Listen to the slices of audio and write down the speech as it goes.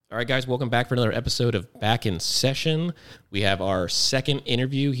All right, guys, welcome back for another episode of Back in Session. We have our second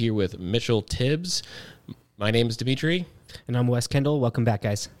interview here with Mitchell Tibbs. My name is Dimitri. And I'm Wes Kendall. Welcome back,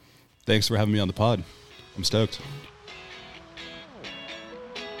 guys. Thanks for having me on the pod. I'm stoked.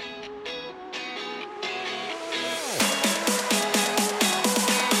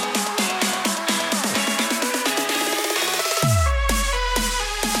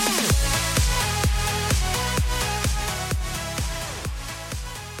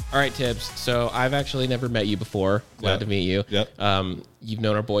 All right, Tibbs. So I've actually never met you before. Glad to meet you. Yep. You've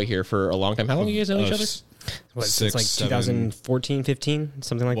known our boy here for a long time. How long have you guys known each other? Since like 2014, 15,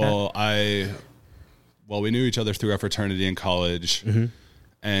 something like that? Well, we knew each other through our fraternity in college,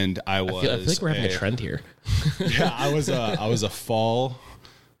 and I feel like we're having a trend here. Yeah, I was a fall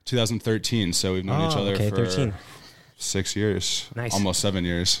 2013, so we've known each other for 13. 6 years. Nice. Almost 7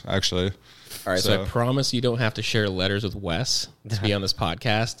 years, actually. All right, so I promise you don't have to share letters with Wes to be on this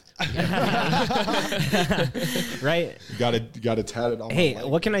podcast. Right? Got to tat it on. Hey,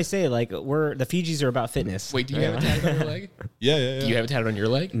 what can I say? Like, the Fijis are about fitness. Wait, do you have it tatted on your leg? Yeah. Do you have it tatted on your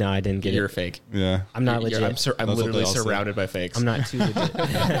leg? No, I didn't get You're it. a fake. Yeah. I'm not legit. I'm literally surrounded by fakes. I'm not too legit.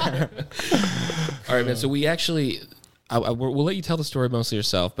 All right, man. So we actually, we'll let you tell the story mostly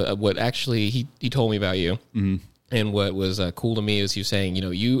yourself, but what actually he told me about you. Mm-hmm. And what was cool to me is you saying,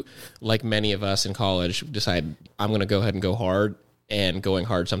 you, like many of us in college, decide I'm going to go ahead and go hard, and going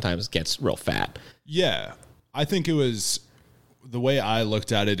hard sometimes gets real fat. Yeah. I think it was the way I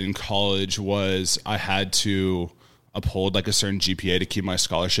looked at it in college was I had to uphold like a certain GPA to keep my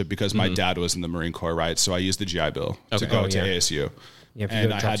scholarship because my dad was in the Marine Corps, right? So I used the GI Bill to go to ASU. Yeah, if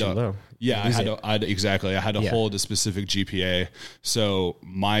and I had to, I had to hold a specific GPA. So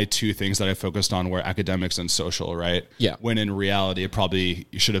my two things that I focused on were academics and social, right? Yeah. When in reality, it probably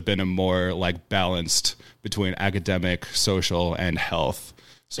should have been a more like balanced between academic, social, and health.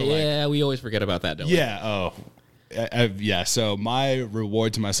 So yeah, we always forget about that, don't we? Yeah. Oh, yeah. So my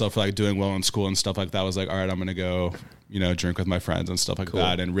reward to myself for like doing well in school and stuff like that was like, all right, I'm going to go, drink with my friends and stuff like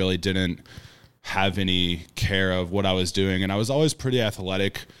that. And really didn't have any care of what I was doing. And I was always pretty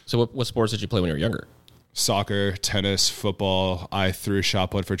athletic. So what sports did you play when you were younger? Soccer, tennis, football. I threw shot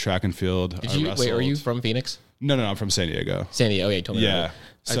put for track and field. Wait, are you from Phoenix? No, I'm from San Diego. San Diego. Yeah, you told me. Yeah.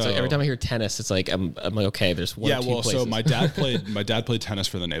 So every time I hear tennis, it's like I'm like, okay, there's one. Yeah, well, so my dad played tennis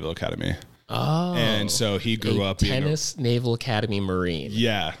for the Naval Academy. Oh, and so he grew up tennis, Naval Academy, Marine.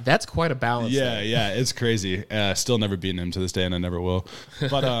 Yeah, that's quite a balance. Yeah, it's crazy. Still never beaten him to this day, and I never will.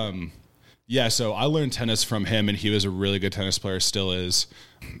 But yeah, so I learned tennis from him, and he was a really good tennis player, still is,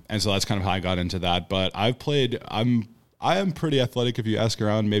 and so that's kind of how I got into that. But I am pretty athletic. If you ask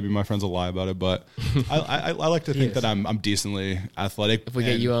around, maybe my friends will lie about it, but I like to think that I'm decently athletic. If we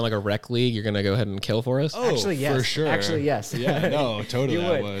get you on like a rec league, you're gonna go ahead and kill for us. Oh, actually, yes. For sure. Actually, yes. Yeah, no, totally.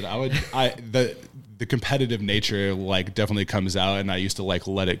 The competitive nature like definitely comes out, and I used to like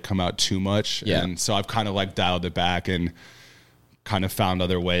let it come out too much. Yeah. And so I've kind of like dialed it back and kind of found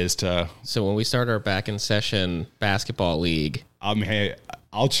other ways to. So when we start our Back in Session basketball league, hey,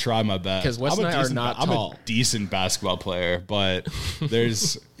 I'll try my best. Because Wes and I are not tall. I'm a decent basketball player, but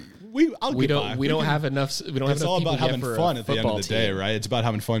there's we don't have enough. It's all about having fun at the end of the day, right? It's about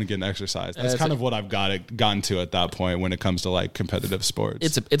having fun and getting exercise. That's kind of what I've gotten to at that point when it comes to like competitive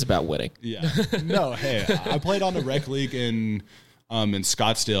sports. It's about winning. Yeah. No, hey, I played on the rec league in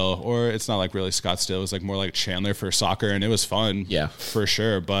Scottsdale, or it's not like really Scottsdale. It was like more like Chandler for soccer, and it was fun. Yeah, for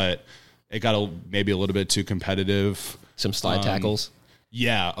sure. But it got maybe a little bit too competitive. Some slide tackles.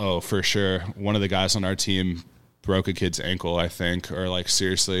 Yeah. Oh, for sure. One of the guys on our team broke a kid's ankle, I think, or like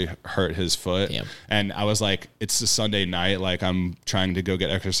seriously hurt his foot. Damn. And I was like, it's a Sunday night. Like I'm trying to go get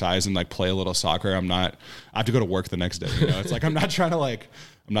exercise and like play a little soccer. I have to go to work the next day. It's like, I'm not trying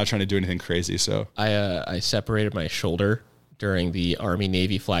to do anything crazy. So I separated my shoulder during the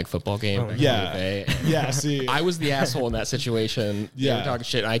Army-Navy flag football game. Yeah, see. I was the asshole in that situation. Yeah. They were talking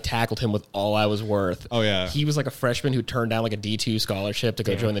shit, and I tackled him with all I was worth. Oh, yeah. He was like a freshman who turned down like a D2 scholarship to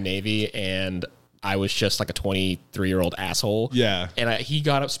go join the Navy, and I was just like a 23-year-old asshole. Yeah. And he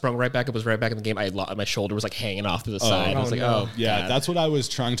got up, sprung right back up, was right back in the game. My shoulder was like hanging off to the side. I was like, oh, yeah, God. That's what I was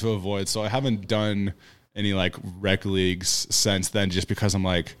trying to avoid. So I haven't done any like rec leagues since then, just because I'm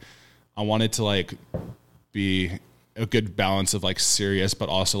like, I wanted to like be a good balance of like serious, but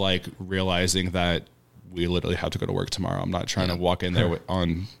also like realizing that we literally have to go to work tomorrow. I'm not trying to walk in there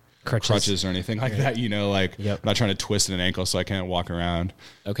on crutches or anything like that. I'm not trying to twist an ankle so I can't walk around.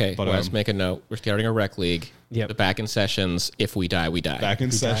 Okay, but let's make a note. We're starting a rec league. Yep. The Back in Sessions. If we die, we die. Back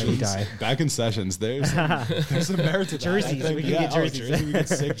in Sessions. Back in Sessions. There's some merit to jerseys. That. We can get jerseys. We can get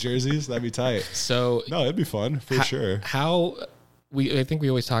sick jerseys. That'd be tight. So no, it'd be fun for sure. How I think we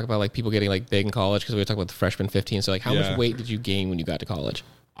always talk about like people getting like big in college because we talk about the freshman 15. So like, how much weight did you gain when you got to college?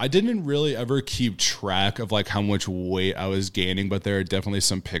 I didn't really ever keep track of like how much weight I was gaining, but there are definitely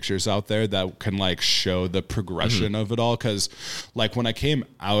some pictures out there that can like show the progression of it all. Cause like when I came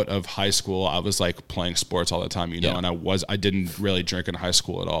out of high school, I was like playing sports all the time, you know, and I didn't really drink in high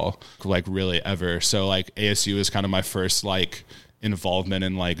school at all, like really ever. So like ASU is kind of my first like involvement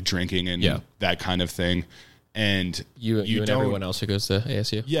in like drinking and that kind of thing. And you and everyone else who goes to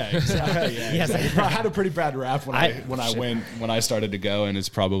ASU. Yeah, exactly. I had a pretty bad rap when I started to go, and it's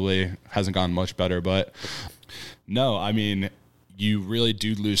probably hasn't gotten much better. But no, I mean, you really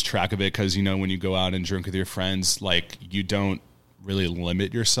do lose track of it because, you know, when you go out and drink with your friends, like you don't really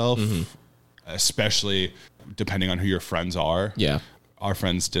limit yourself, especially depending on who your friends are. Yeah. Our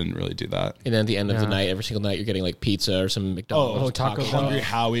friends didn't really do that. And then at the end of the night, every single night, you're getting like pizza or some McDonald's. Taco Hungry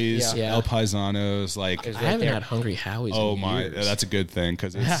Howie's, El Paisanos. Like I haven't had Hungry Howie's. Oh my, that's a good thing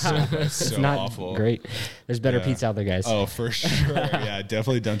because it's so not awful. Great. There's better pizza out there, guys. Oh, for sure. Yeah,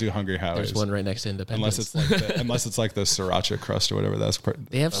 definitely don't do Hungry Howie's. There's one right next to Independence. Unless it's like the sriracha crust or whatever.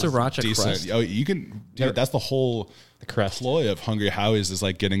 They have sriracha decent crust. Oh, you can. Dude, that's the whole ploy of Hungry Howie's is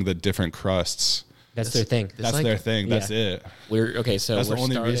like getting the different crusts. That's their thing. That's like, their thing. That's it. So that's the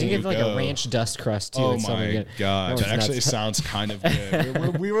only reason you like a ranch dust crust too. Oh my god, that actually sounds kind of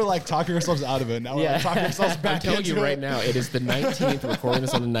good. we were like talking ourselves out of it. Now we're like talking ourselves back. I'm telling you right now, it is the 19th. We're recording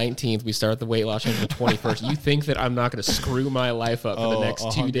this on the 19th. We start the weight loss on the 21st. You think that I'm not going to screw my life up for the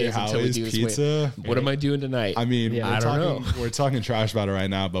next 2 days until we do this pizza? Weight? What am I doing tonight? I mean, I don't know. We're talking trash about it right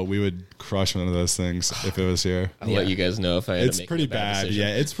now, but we would crush one of those things if it was here. I'll let you guys know if I end up making pretty a bad bad.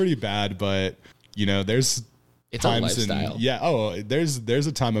 Yeah, it's pretty bad, but you know, there's times a lifestyle. There's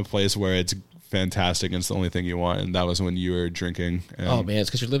a time and place where it's fantastic and it's the only thing you want, and that was when you were drinking. Oh man, it's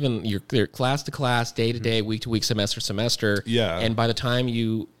because you're class to class, day to day, week to week, semester to semester. Yeah, and by the time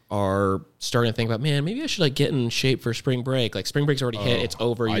you are starting to think about, man, maybe I should like get in shape for spring break. Like spring break's already hit, it's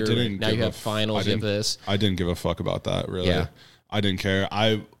over. Now you have finals. You have this. I didn't give a fuck about that really. Yeah. I didn't care.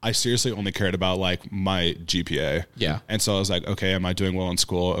 I seriously only cared about like my GPA. Yeah, and so I was like, okay, am I doing well in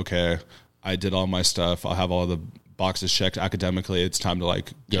school? Okay. I did all my stuff. I'll have all the boxes checked academically. It's time to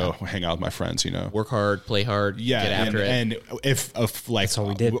like go hang out with my friends, you know. Work hard, play hard, get after it. And if like that's all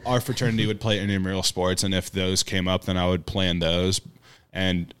we did. Our fraternity would play intramural sports, and if those came up, then I would plan those.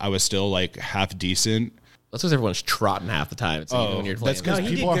 And I was still like half decent. That's because everyone's trotting half the time. It's when you're playing. That's because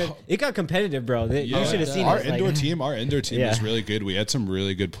people are. It got competitive, bro. You should have seen our indoor team. Our indoor team was really good. We had some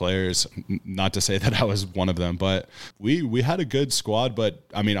really good players. Not to say that I was one of them, but we had a good squad. But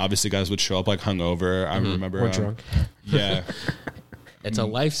I mean, obviously, guys would show up like hungover. I remember or drunk. Yeah, it's a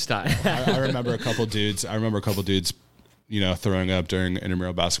lifestyle. I remember a couple dudes. You know, throwing up during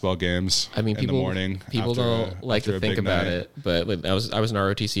intramural basketball games. I mean, in the morning. People don't like to think about it, but like, I was in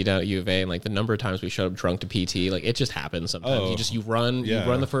ROTC down at U of A, and like the number of times we showed up drunk to PT, like it just happens sometimes. You run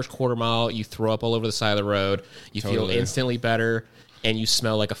the first quarter mile, you throw up all over the side of the road, you feel instantly better, and you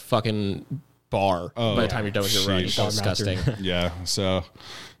smell like a fucking bar by the time you're done with your run. It's disgusting. Yeah, so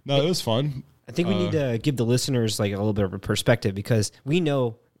no, it was fun. I think we need to give the listeners like a little bit of a perspective because we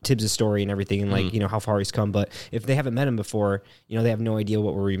know Tibbs' story and everything and like, you know, how far he's come. But if they haven't met him before, you know, they have no idea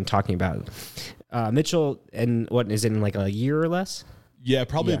what we're even talking about. Mitchell, and what is it in like a year or less? Yeah,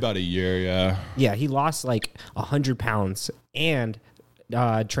 probably about a year. Yeah. Yeah. He lost like 100 pounds and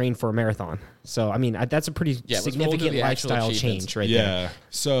trained for a marathon. So, I mean, that's a pretty significant lifestyle change right there. Yeah.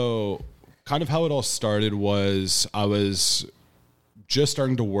 So kind of how it all started was I was just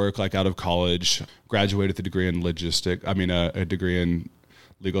starting to work like out of college, graduated with a degree in a degree in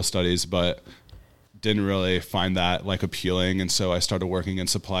legal studies, but didn't really find that like appealing. And so I started working in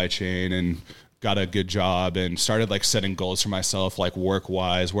supply chain and got a good job and started like setting goals for myself, like work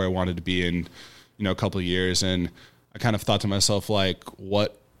wise, where I wanted to be in, you know, a couple of years. And I kind of thought to myself, like, why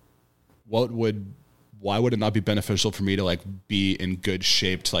would it not be beneficial for me to like be in good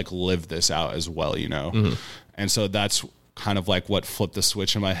shape to like live this out as well, you know? Mm-hmm. And so that's kind of like what flipped the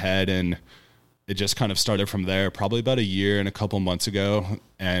switch in my head. And it just kind of started from there, probably about a year and a couple months ago.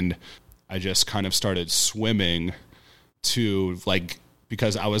 And I just kind of started swimming to like,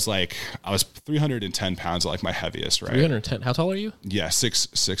 because I was 310 pounds, like my heaviest, right? 310. How tall are you? Yeah, 6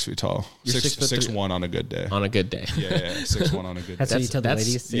 feet tall. You're 6'1" on a good day. On a good day. Yeah, 6'1" on a good day. That's what you tell the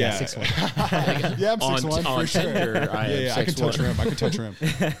ladies? Yeah. 6'1". Yeah, I'm 6'1" for sure. I can touch rim.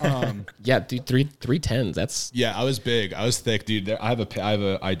 Yeah, dude, 310s. That's I was big. I was thick, dude. I have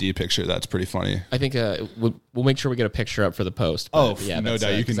a ID picture that's pretty funny. I think we'll make sure we get a picture up for the post. Yeah, no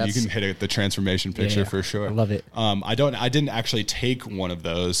doubt. You can hit it, the transformation picture for sure. I love it. I didn't actually take one of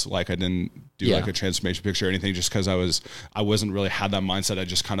those. Like I didn't do like a transformation picture or anything, just because I wasn't really had that mindset. I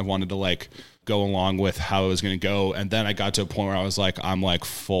just kind of wanted to like go along with how it was going to go. And then I got to a point where I was like, I'm like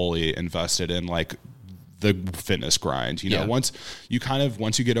fully invested in like the fitness grind, you know, once you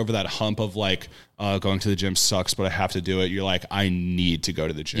get over that hump of like, going to the gym sucks, but I have to do it. You're like, I need to go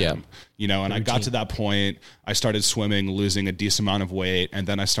to the gym, you know? And I got to that point, I started swimming, losing a decent amount of weight. And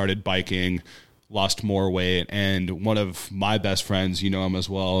then I started biking, lost more weight. And one of my best friends, you know him as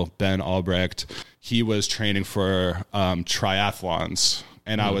well, Ben Albrecht, he was training for, triathlons.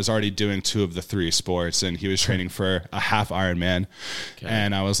 And I was already doing 2 of the 3 sports, and he was training for a half Ironman. Okay.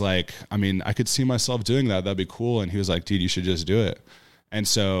 And I was like, I mean, I could see myself doing that. That'd be cool. And he was like, dude, you should just do it. And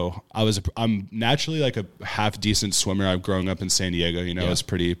so I'm naturally like a half decent swimmer. I've grown up in San Diego, you know, it's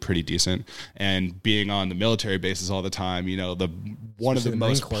pretty decent. And being on the military bases all the time, you know, one of the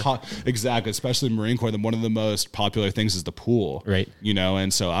most, exactly, especially Marine Corps, one of the most popular things is the pool. Right. You know,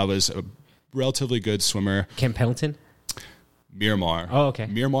 and so I was a relatively good swimmer. Camp Pendleton? Miramar. Oh, okay.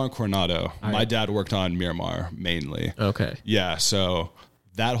 Miramar and Coronado. My dad worked on Miramar mainly. Okay. Yeah, so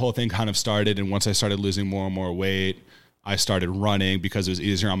that whole thing kind of started, and once I started losing more and more weight, I started running because it was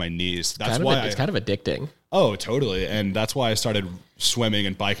easier on my knees. That's why it's kind of addicting. Oh, totally. And that's why I started swimming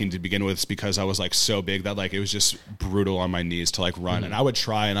and biking to begin with, because I was like so big that like it was just brutal on my knees to like run. And I would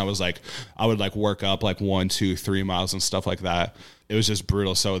try, and I would work up like 1, 2, 3 miles and stuff like that. It was just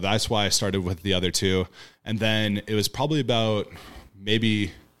brutal. So that's why I started with the other 2. And then it was probably about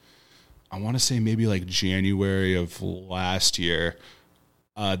maybe like January of last year.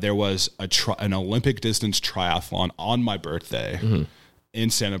 There was an Olympic distance triathlon on my birthday in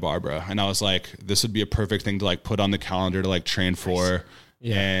Santa Barbara. And I was like, this would be a perfect thing to like put on the calendar to like train for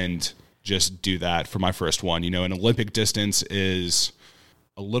and just do that for my first one. You know, an Olympic distance is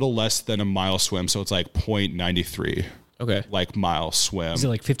a little less than a mile swim. So it's like 0.93. Okay. Like mile swim. Is it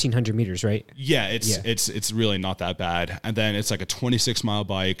like 1,500 meters, right? Yeah, it's really not that bad. And then it's like a 26-mile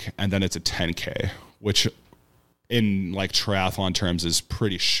bike, and then it's a 10K, which in like triathlon terms is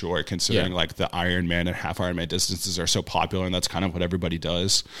pretty short, considering like the Ironman and half Ironman distances are so popular, and that's kind of what everybody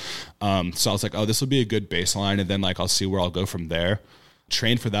does. So I was like, oh, this will be a good baseline, and then like I'll see where I'll go from there.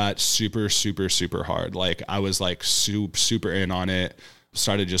 Trained for that super, super, super hard. Like I was like super in on it.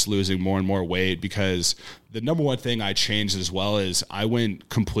 Started just losing more and more weight, because the number one thing I changed as well is I went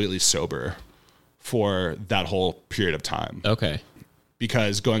completely sober for that whole period of time. Okay.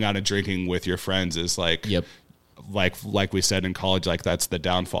 Because going out and drinking with your friends is like, like we said in college, like that's the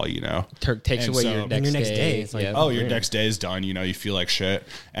downfall, you know. Takes away your next day. It's like, your next day is done. You know, you feel like shit.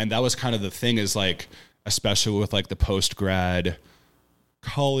 And that was kind of the thing, is like, especially with like the post-grad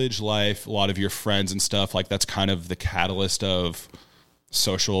college life, a lot of your friends and stuff, like that's kind of the catalyst of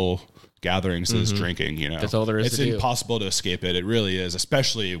social gatherings is drinking, you know. That's all there is to do. It's impossible to escape it. It really is,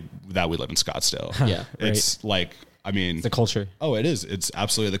 especially that we live in Scottsdale. Yeah. It's like, I mean, it's the culture. Oh, it is. It's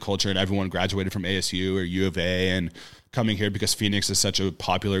absolutely the culture, and everyone graduated from ASU or U of A and coming here because Phoenix is such a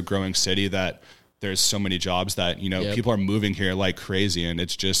popular growing city that there's so many jobs that, you know, people are moving here like crazy, and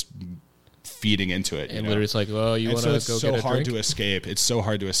it's just feeding into it. And literally it's like, well, you want to go get a drink? It's so hard to escape. It's so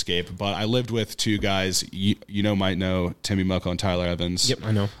hard to escape. But I lived with 2 guys, might know Timmy Mucko and Tyler Evans. Yep,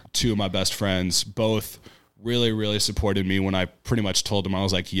 I know. 2 of my best friends, both really, really supported me when I pretty much told them, I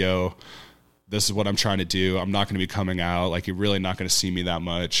was like, yo, this is what I'm trying to do. I'm not going to be coming out. Like, you're really not going to see me that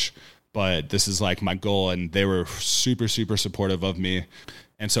much, but this is like my goal. And they were super, super supportive of me.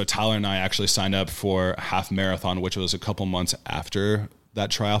 And so Tyler and I actually signed up for a half marathon, which was a couple months after that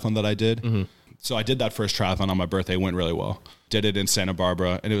triathlon that I did. So I did that first triathlon on my birthday. It went really well. Did it in Santa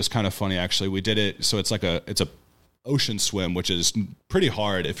Barbara, and it was kind of funny actually. We did it, so it's a ocean swim, which is pretty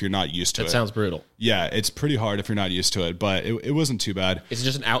hard if you're not used to it. That sounds brutal. Yeah, it's pretty hard if you're not used to it, but it wasn't too bad. Is it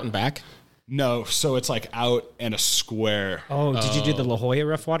just an out and back? No, so it's like out and a square. Oh, did you do the La Jolla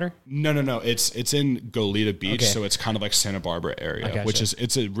rough water? No. It's in Goleta Beach, Okay. so it's kind of like Santa Barbara area, Gotcha. which is,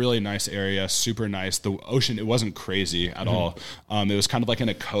 it's a really nice area, super nice. The ocean, it wasn't crazy at all. It was kind of like in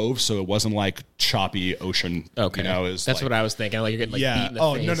a cove, so it wasn't like choppy ocean. Okay, you know, it was that's like, what I was thinking. Like you're getting like beat in the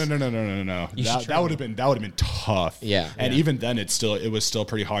face. No. That would have been tough. Yeah. And even then, it was still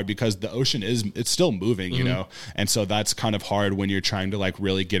pretty hard because the ocean it's still moving, you know, and so that's kind of hard when you're trying to like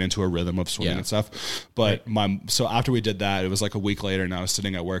really get into a rhythm of swimming and stuff. But so after we did that, it was like a week later, and I was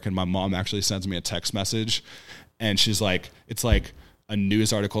sitting at work, and my mom actually sends me a text message, and she's like, it's like a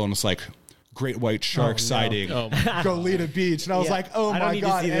news article, and it's like, great white shark sighting. Goleta Beach. And I was like, oh my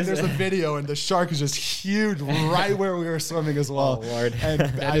God. And there's a video and the shark is just huge right where we were swimming as well. Oh, Lord. And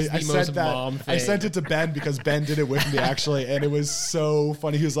I most mom I thing. sent it to Ben because Ben did it with me actually. And it was so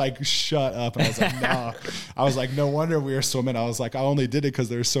funny. He was like, shut up. And I was like, nah. I was like, no wonder we were swimming. I was like, I only did it because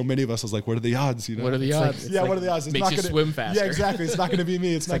there's so many of us. I was like, what are the odds? You know? What are the odds? Yeah, what are the odds? It's makes not you gonna swim faster. Yeah, exactly. It's not going to be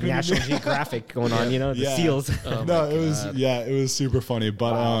me. It's not Like going to be National me. Geographic going on, the seals. No, it was super funny.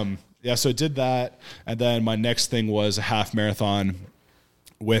 But so I did that, and then my next thing was a half marathon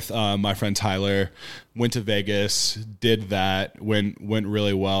with my friend Tyler. Went to Vegas, did that, went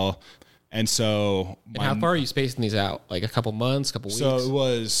really well, and so And how far are you spacing these out? Like a couple months, couple weeks? So it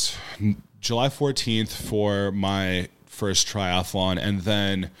was July 14th for my first triathlon, and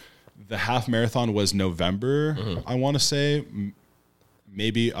then the half marathon was November. I want to say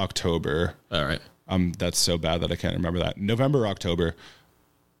maybe October. All right. That's so bad that I can't remember that. November, October.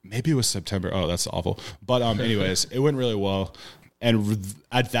 Maybe it was September. Oh, that's awful. But anyways, it went really well. And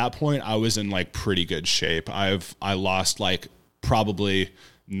at that point, I was in like pretty good shape. I lost like probably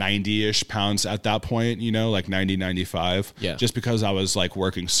 90-ish pounds at that point, like 90, 95. Yeah. Just because I was like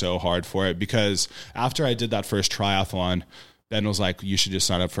working so hard for it. Because after I did that first triathlon, Ben was like, you should just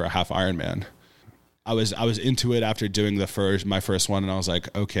sign up for a half Ironman. I was into it after doing my first one, and I was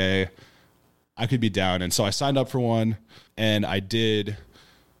like, okay, I could be down. And so I signed up for one, and I did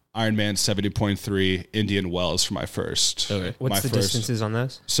Ironman 70.3 Indian Wells for my first. Okay. What's the distances on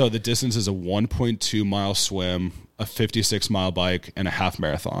those? So the distance is a 1.2 mile swim, a 56 mile bike, and a half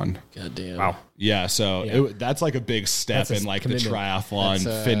marathon. God damn. Wow. Yeah, so that's like a big step That's a in like commitment. the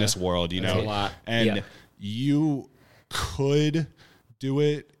triathlon fitness world, that's a lot. And you could do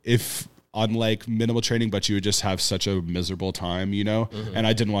it if on like minimal training, but you would just have such a miserable time, And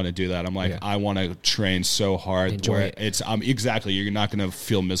I didn't want to do that. I'm like, I want to train so hard Enjoy where it. it's exactly, you're not going to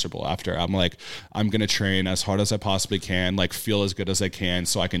feel miserable after. I'm like, I'm going to train as hard as I possibly can, like feel as good as I can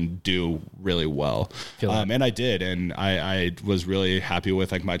so I can do really well. And I did, and I was really happy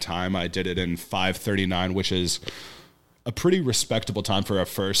with like my time. I did it in 5:39, which is a pretty respectable time for a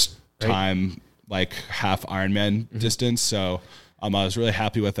first time like half Ironman distance. So I was really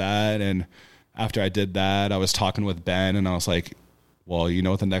happy with that. And after I did that, I was talking with Ben, and I was like, well, you know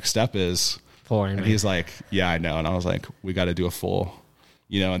what the next step is? Full Ironman. And he's like, yeah, I know. And I was like, we got to do a full,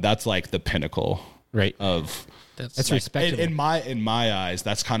 and that's like the pinnacle Right. of That's like, respectable. in my eyes,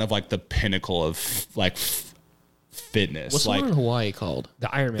 that's kind of like the pinnacle of like fitness. What's like the one in Hawaii called? the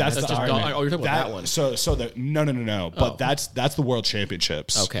Ironman. that's That's the just Ironman. oh, you're talking about that one. So the no. But that's the World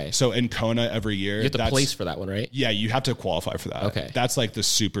Championships. Okay. So in Kona every year, You have to place for that one, right? Yeah, you have to qualify for that. Okay. That's like the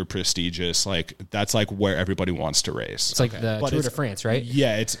super prestigious, like that's like where everybody wants to race. It's like the But Tour it's- de France, right?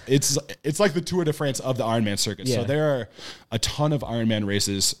 Yeah, it's like the Tour de France of the Ironman circuit. Yeah. So there are a ton of Ironman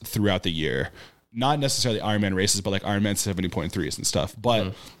races throughout the year. Not necessarily Ironman races, but like Ironman 70.3s and stuff.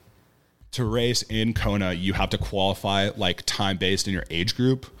 But to race in Kona, you have to qualify like time based in your age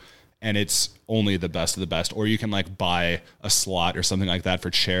group, and it's only the best of the best. Or you can like buy a slot or something like that for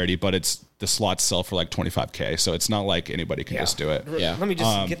charity, but the slots sell for like $25K, so it's not like anybody can just do it. Yeah. Let me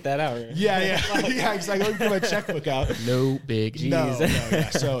just get that out. Yeah, yeah, exactly. Let me put my checkbook out. No big. No, yeah.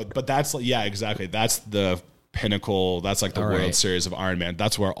 So, but that's exactly. That's the pinnacle. That's like the All World right. Series of Ironman.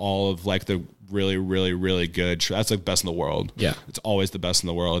 That's where all of like the really, really, really good. That's like best in the world. Yeah. It's always the best in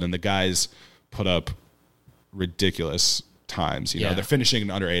the world, and the guys put up ridiculous times. You know, Yeah. they're finishing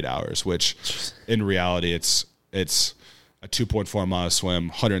in under 8 hours, which in reality, it's a 2.4 mile swim,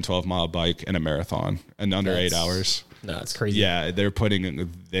 112 mile bike, and a marathon in under 8 hours. No, it's Crazy. Yeah, they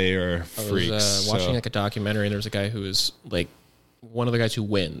are I freaks. was watching so- like a documentary, and there was a guy who was like one of the guys who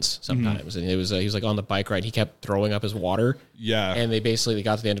wins sometimes, and it was he was like on the bike ride. He kept throwing up his water. Yeah. and they got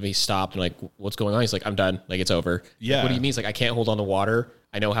to the end of it. He stopped and like, what's going on? He's like, I'm done. Like it's over. Yeah. Like, what do you mean? He's like, I can't hold on to water.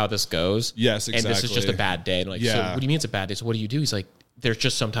 I know how this goes. Yes, And this is just a exactly. bad day. And like, so Yeah. what do you mean it's a bad day? So what do you do? He's like, there's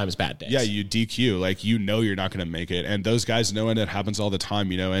just sometimes bad days. Yeah, you DQ, like you're not going to make it, and those guys know, and it happens all the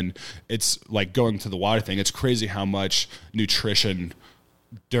time, and it's like going to the water thing. It's crazy how much nutrition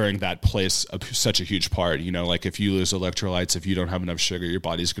during that plays such a huge part. Like if you lose electrolytes, if you don't have enough sugar, your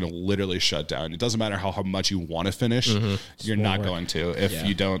body's going to literally shut down. It doesn't matter how much you want to finish, you're not going to if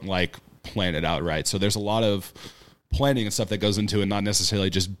you don't like plan it out right. So there's a lot of planning and stuff that goes into it, not necessarily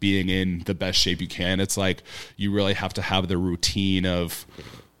just being in the best shape you can. It's like you really have to have the routine of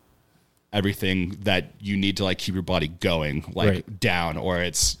everything that you need to like keep your body going down, or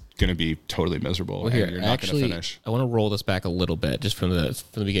it's going to be totally miserable and Here, you're not going to finish. I want to roll this back a little bit just from the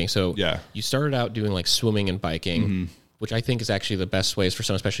beginning. So Yeah. you started out doing like swimming and biking. which I think is actually the best ways for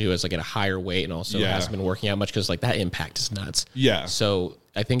someone, especially who is like at a higher weight and also hasn't been working out much, because like that impact is nuts. Yeah. So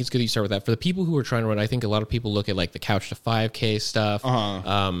I think it's good that you start with that. For the people who are trying to run, I think a lot of people look at like the couch to 5K stuff,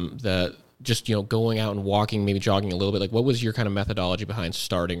 the just, you know, going out and walking, maybe jogging a little bit. Like, what was your kind of methodology behind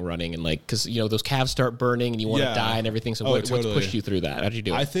starting running? And like, because, you know, those calves start burning and you want to die and everything. So what's pushed you through that? How did you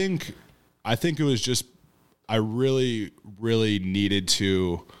do it? I think it was just, I really, really needed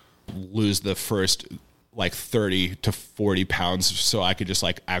to lose the first like 30 to 40 pounds so I could just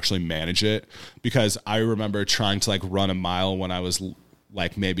like actually manage it, because I remember trying to like run a mile when I was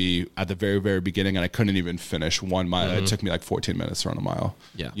like maybe at the very, very beginning, and I couldn't even finish 1 mile. It took me like 14 minutes to run a mile.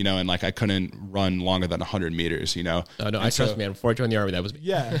 Yeah. You know, and like I couldn't run longer than 100 meters, you know? Oh, no, I trust, man. Before I joined the Army, that was me.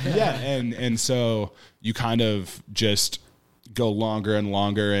 Yeah. Yeah. And so you kind of just go longer and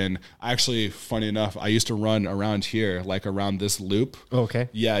longer. And actually, funny enough, I used to run around here, like around this loop. Okay.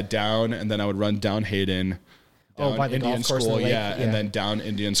 Yeah, down, and then I would run down Hayden, down by the Indian golf course in School, the lake? and then down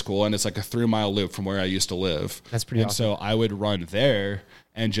Indian School, and it's like a 3-mile loop from where I used to live. That's pretty and awesome. so I would run there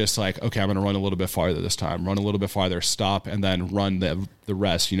and just like, okay, I'm going to run a little bit farther this time, run a little bit farther, stop, and then run the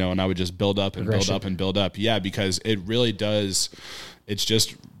rest, you know, and I would just build up and build up and build up. Yeah, because it really does, it's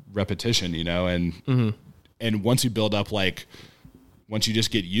just repetition, you know, and once you build up, like, once you just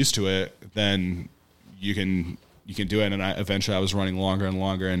get used to it, then you can do it. And eventually I was running longer and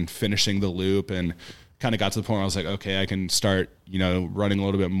longer and finishing the loop, and kind of got to the point where I was like, okay, I can start, you know, running a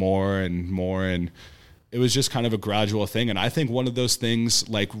little bit more and more. And it was just kind of a gradual thing. And I think one of those things,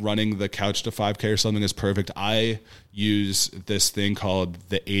 like running the couch to 5K or something, is perfect. I use this thing called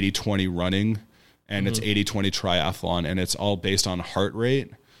the 80-20 running, and it's 80-20 triathlon, and it's all based on heart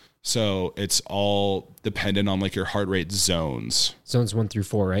rate. So it's all dependent on like your heart rate zones. Zones 1 through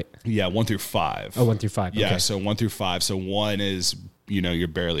 4, right? Yeah, 1 through 5. Oh, 1 through 5. Yeah, Okay. so 1 through 5. So 1 is, you know, you're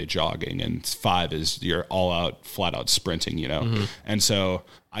barely jogging, and 5 is you're all out, flat out sprinting, you know. And so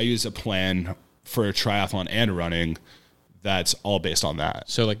I use a plan for a triathlon and running that's all based on that.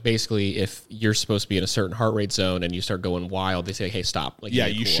 So like basically, if you're supposed to be in a certain heart rate zone and you start going wild, they say, hey, stop. Like, Yeah,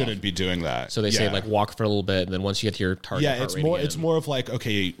 need to you cool shouldn't off. be doing that. So they say like walk for a little bit, and then once you get to your target Yeah, heart it's rate more again. it's more of like,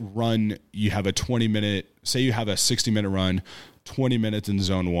 okay, run, you have a 20-minute, say you have a 60-minute run, 20 minutes in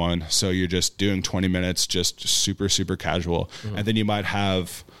zone 1, so you're just doing 20 minutes just super, super casual. And then you might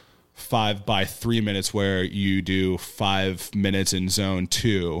have 5 by 3 minutes where you do 5 minutes in zone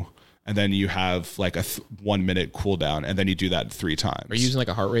 2, and then you have like a 1 minute cool down, and then you do that 3 times. Are you using like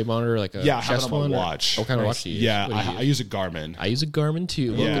a heart rate monitor, like a Yeah, I have chest it on my one? watch. What kind of watch do you use? Yeah, What do you I use? use a Garmin. I use a Garmin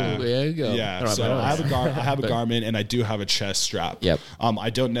too. Yeah. There you go. Yeah, I so I have a Garmin, and I do have a chest strap. Yep.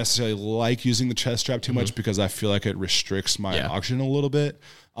 I don't necessarily like using the chest strap too much because I feel like it restricts my oxygen a little bit.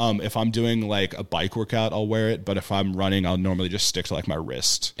 If I'm doing like a bike workout, I'll wear it, but if I'm running, I'll normally just stick to like my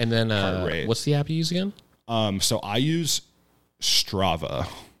wrist. And then heart rate. what's the app you use again? So I use Strava.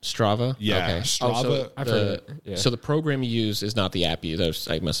 Strava? Yeah, Okay. Strava. I've heard of it. Yeah. So the program you use is not the app you use.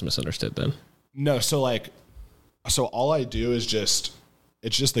 I must have misunderstood then. No, so all I do is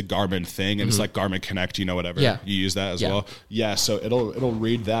it's just the Garmin thing, and it's like Garmin Connect, you know, whatever. Yeah. You use that as well. Yeah, so it'll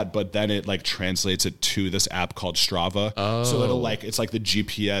read that, but then it like translates it to this app called Strava. Oh. So it's like the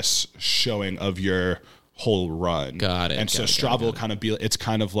GPS showing of your whole run. Got it. And so Strava will kind of be, it's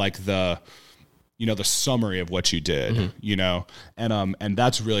kind of like the, you know, the summary of what you did, you know, and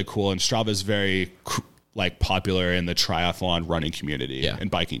that's really cool. And Strava is very like popular in the triathlon running community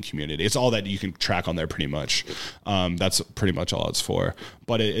and biking community. It's all that you can track on there pretty much. That's pretty much all it's for,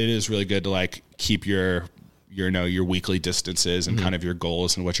 but it is really good to like keep your weekly distances and kind of your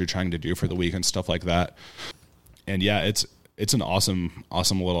goals and what you're trying to do for the week and stuff like that. And yeah, it's an awesome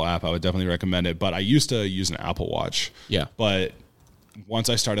little app. I would definitely recommend it, but I used to use an Apple Watch. Yeah. But once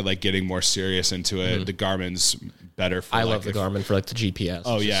I started like getting more serious into it, the Garmin's better for I love the Garmin for like the GPS.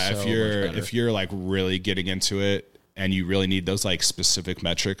 Oh It's yeah, just so if you're like really getting into it and you really need those like specific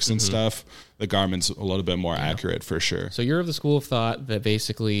metrics and stuff, the Garmin's a little bit more accurate for sure. So you're of the school of thought that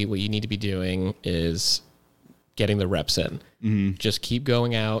basically what you need to be doing is getting the reps in. Just keep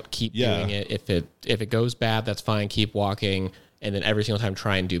going out, keep doing it. If it goes bad, that's fine. Keep walking. And then every single time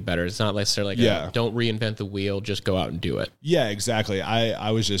try and do better. It's not necessarily like don't reinvent the wheel, just go out and do it. Yeah, exactly.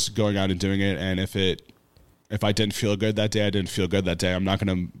 I was just going out and doing it, and if I didn't feel good that day, I didn't feel good that day. I'm not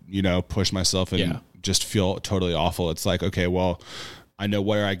going to, you know, push myself and just feel totally awful. It's like, okay, well, I know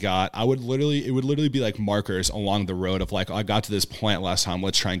where I got. It would literally be like markers along the road of like, oh, I got to this plant last time.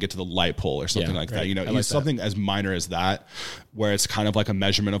 Let's try and get to the light pole or something like that. You know, like something as minor as that, where it's kind of like a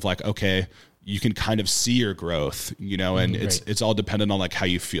measurement of like, okay, you can kind of see your growth, you know, and it's all dependent on like how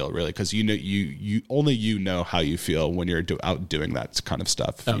you feel really. Cause you know, you only, you know how you feel when you're out doing that kind of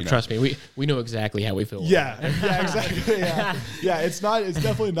stuff. Oh, you know? Trust me. We know exactly how we feel. Yeah, exactly. Yeah. It's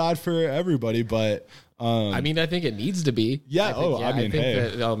definitely not for everybody, but, I mean, I think it needs to be. Yeah. I think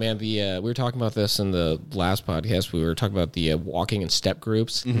that, we were talking about this in the last podcast. We were talking about the walking and step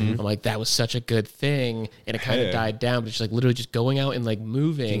groups. I'm like, that was such a good thing, and it kind of died down. But it's like literally just going out and like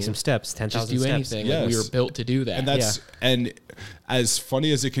moving, taking some steps, 10,000 just do steps. anything. Yes. Like, we were built to do that. And and as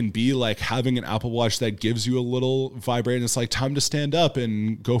funny as it can be, like having an Apple Watch that gives you a little vibrate, and it's like time to stand up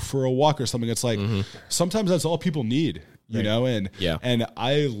and go for a walk or something. It's like sometimes that's all people need, you know. And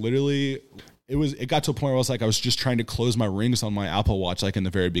I literally. It got to a point where I was like, I was just trying to close my rings on my Apple Watch, like in the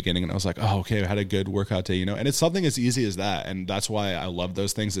very beginning. And I was like, oh, okay, I had a good workout day, you know? And it's something as easy as that. And that's why I love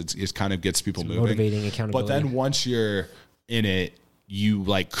those things. It kind of gets people moving. Motivating, accountability. But then once you're in it, you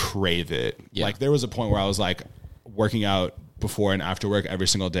like crave it. Yeah. Like there was a point where I was like working out before and after work every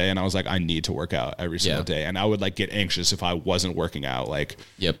single day. And I was like, I need to work out every single day. And I would like get anxious if I wasn't working out. Like,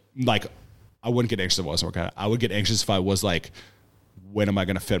 like I wouldn't get anxious if I wasn't working out. I would get anxious if I was like, when am I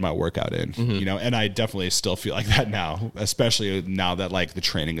going to fit my workout in? You know, and I definitely still feel like that now, especially now that like the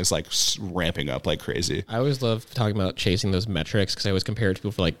training is like ramping up like crazy. I always love talking about chasing those metrics because I always compare it to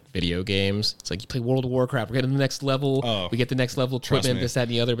people for like video games. It's like you play World of Warcraft, we're getting to the next level. We get the next level equipment, this, that,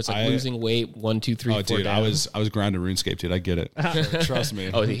 and the other. But it's like losing weight, 1, 2, 3, 4 dude, down. I was grinding RuneScape, dude. I get it. Trust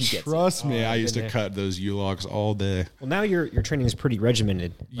me. He gets Trust me. I used to cut those U-logs all day. Well, now your training is pretty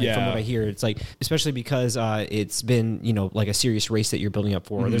regimented. Like, from what I hear, it's like, especially because it's been, you know, like a serious race that you're building up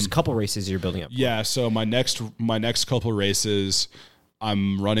for. There's a couple races you're building up for. Yeah. So my next couple races,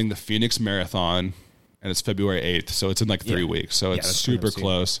 I'm running the Phoenix Marathon, and it's February 8th. So it's in like 3 weeks. So it's super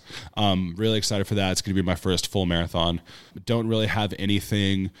close. Really excited for that. It's going to be my first full marathon. Don't really have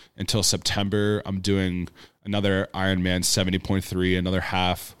anything until September. I'm doing another Ironman 70.3, another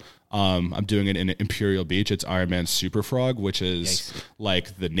half. I'm doing it in Imperial Beach. It's Ironman Super Frog, which is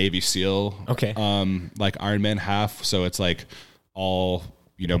like the Navy SEAL, like Ironman half. So it's like all,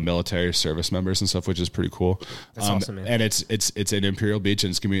 you know, military service members and stuff, which is pretty cool. That's awesome, man. And it's in Imperial Beach, and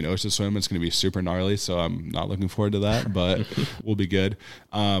it's gonna be an ocean swim. It's gonna be super gnarly, so I'm not looking forward to that, but we'll be good.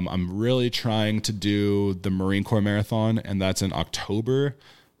 I'm really trying to do the Marine Corps Marathon, and that's in October.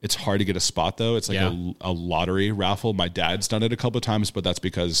 It's hard to get a spot though. It's like a lottery raffle. My dad's done it a couple of times, but that's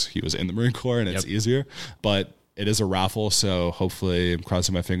because he was in the Marine Corps and it's easier. But it is a raffle, so hopefully I'm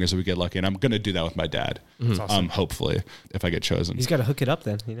crossing my fingers that we get lucky. And I'm going to do that with my dad, awesome. Hopefully, if I get chosen. He's got to hook it up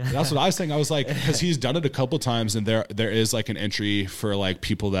then. You know? That's what I was thinking. I was like, because he's done it a couple times, and there is like an entry for like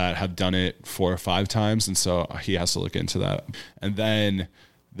people that have done it 4 or 5 times, and so he has to look into that. And then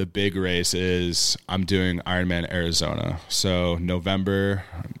the big race is I'm doing Ironman Arizona. So November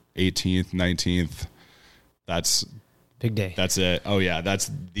 18th, 19th, that's... Big day. That's it. Oh yeah,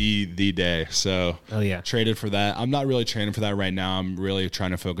 that's the day. So traded for that. I'm not really training for that right now. I'm really trying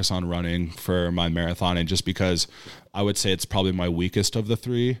to focus on running for my marathon, and just because I would say it's probably my weakest of the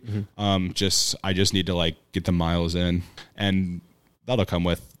 3. I just need to like get the miles in, and that'll come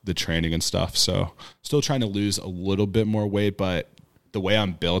with the training and stuff. So still trying to lose a little bit more weight, but the way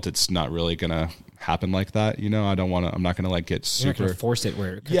I'm built, it's not really gonna happen like that. You know, I'm not gonna like get super. You're not gonna force it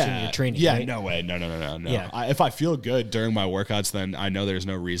where it cuts into your training. Yeah, right? no way. No. Yeah. If I feel good during my workouts, then I know there's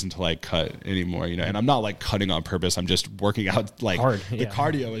no reason to like cut anymore, you know, and I'm not like cutting on purpose. I'm just working out like hard. The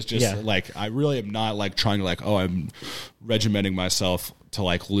cardio is just like, I really am not like trying to like, I'm regimenting myself to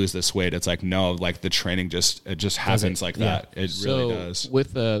like lose this weight. It's like, no, like the training just happens like that. It really does.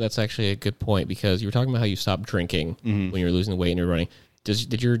 With that's actually a good point, because you were talking about how you stopped drinking when you were losing the weight and you're running.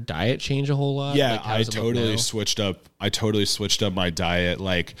 Did your diet change a whole lot? Yeah, like, I totally switched up. I totally switched up my diet.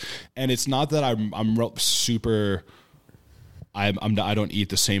 Like, and it's not that I'm super. I don't eat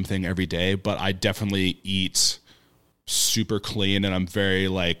the same thing every day, but I definitely eat super clean, and I'm very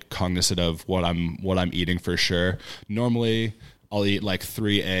like cognizant of what I'm eating for sure. Normally, I'll eat like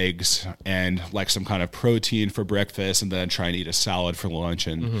 3 eggs and like some kind of protein for breakfast, and then try and eat a salad for lunch,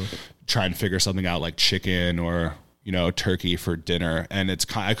 and try and figure something out like chicken or, you know, turkey for dinner. And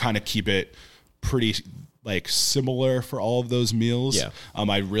I kind of keep it pretty like similar for all of those meals. Yeah.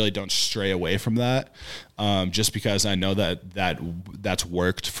 I really don't stray away from that, just because I know that's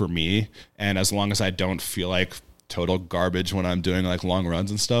worked for me. And as long as I don't feel like total garbage when I'm doing like long runs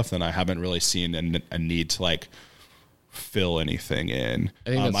and stuff, then I haven't really seen a need to like fill anything in.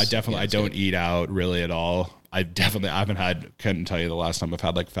 I don't eat out really at all. Couldn't tell you the last time I've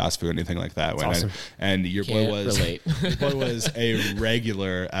had like fast food or anything like that. Awesome. And your boy was a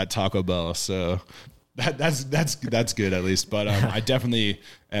regular at Taco Bell. So That's good at least. But I definitely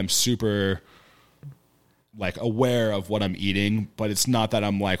am super like aware of what I'm eating, but it's not that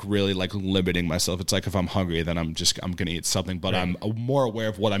I'm like really like limiting myself. It's like if I'm hungry, then I'm gonna eat something, but I'm more aware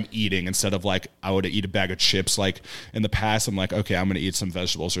of what I'm eating instead of like I would eat a bag of chips. Like in the past, I'm like, okay, I'm gonna eat some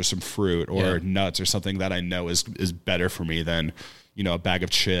vegetables or some fruit or nuts or something that I know is better for me than, you know, a bag of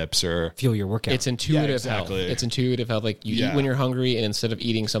chips or Fuel your workout. It's intuitive exactly. health. It's intuitive health. Like you eat when you're hungry, and instead of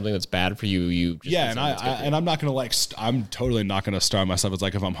eating something that's bad for you, you just eat and something that's good for you. I'm not gonna like I'm totally not gonna starve myself. It's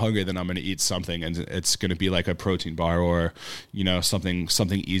like if I'm hungry, then I'm gonna eat something, and it's gonna be like a protein bar or, you know, something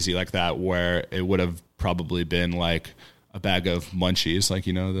these like that, where it would have probably been like a bag of munchies, like,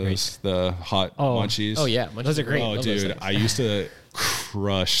 you know, those the hot munchies. Oh yeah, Those are great. Oh dude, I used to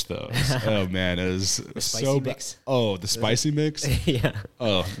crush those. Oh man, it was so mix. Oh, the spicy mix. Yeah.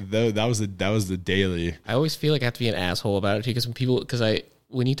 Oh, that was the daily. I always feel like I have to be an asshole about it too,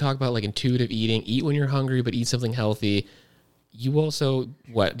 when you talk about like intuitive eating, eat when you're hungry, but eat something healthy. You also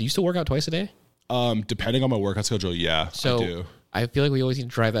do you still work out twice a day? Depending on my workout schedule, yeah, So I do. I feel like we always need to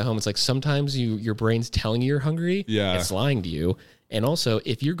drive that home. It's like sometimes your brain's telling you you're hungry. Yeah. It's lying to you. And also,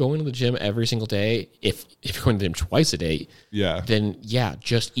 if you're going to the gym every single day, if you're going to the gym twice a day, then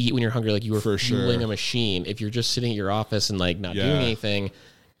just eat when you're hungry. Like you were fueling a machine. If you're just sitting at your office and like not doing anything,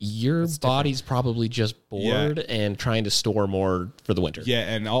 your body's probably just bored and trying to store more for the winter. Yeah,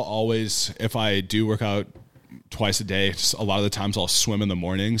 and I'll always, if I do work out twice a day, just a lot of the times I'll swim in the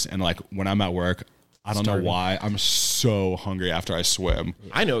mornings, and like when I'm at work, I don't know why, I'm so hungry after I swim.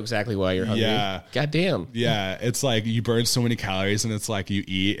 I know exactly why you're hungry. Yeah. God damn. Yeah, it's like you burn so many calories, and it's like you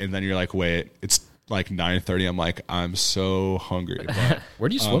eat, and then you're like, wait, it's like 9:30. I'm like, I'm so hungry. But, Where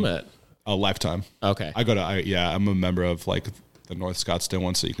do you swim at? a Lifetime. Okay. I'm a member of like the North Scottsdale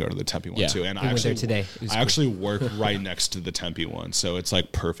one, so you can go to the Tempe one too. And I went there actually today. I actually work right next to the Tempe one, so it's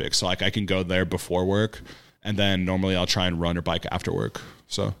like perfect. So like I can go there before work, and then normally I'll try and run or bike after work.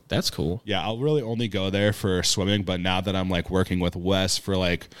 So That's cool. yeah, I'll really only go there for swimming. But now that I'm like working with Wes for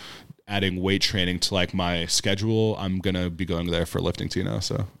like adding weight training to like my schedule, I'm gonna be going there for lifting too now.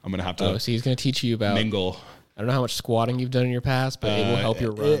 So I'm gonna have to So he's going to teach you about mingle. I don't know how much squatting you've done in your past, but it will help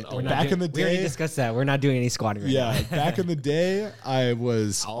your run. a lot. Back in the We already day, discussed that. We're not doing any squatting right now. yeah, back in the day, I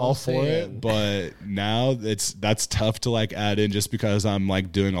was all for saying. it, but now that's tough to like add in just because I'm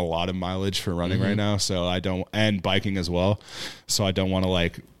like doing a lot of mileage for running right now. So I don't, and biking as well. So I don't want to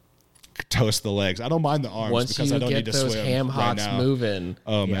like toast the legs. I don't mind the arms Once because you I don't get need to those swim ham right hocks now. moving,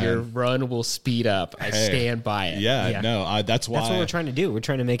 man. your run will speed up. I stand by it. Yeah, no, that's why. That's what we're trying to do. We're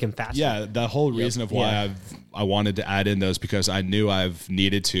trying to make him faster. Yeah, the whole reason of why I wanted to add in those, because I knew I've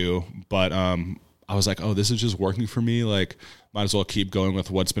needed to, but I was like, oh, this is just working for me. Like, might as well keep going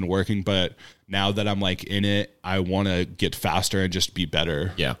with what's been working. But now that I'm like in it, I want to get faster and just be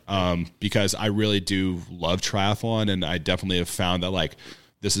better. Yeah. Because I really do love triathlon, and I definitely have found that like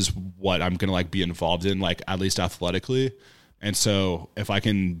this is what I'm gonna like be involved in, like at least athletically. And so if I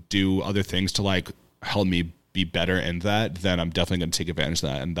can do other things to like help me be better in that, then I'm definitely going to take advantage of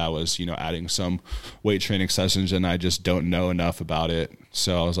that. And that was, you know, adding some weight training sessions, and I just don't know enough about it.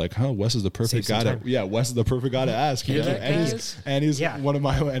 So I was like, oh, Wes is the perfect guy to, Wes is the perfect guy to ask. You know? And he's one of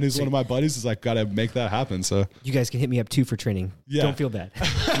my buddies is like, got to make that happen. So You guys can hit me up too for training. Yeah. Don't feel bad.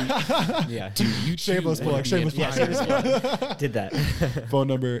 Yeah. Dude, you shameless plug. Did that. Phone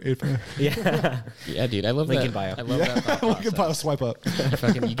number 8. Yeah, dude. I love Link that. in bio. I love that thought Look at process. swipe up.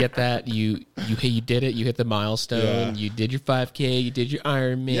 Fucking, you get that. You did it. You hit the milestone. Yeah. You did your 5K. You did your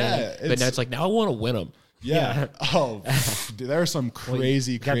Ironman. Yeah, but now it's like, now I want to win them. Yeah. Oh, dude, there are some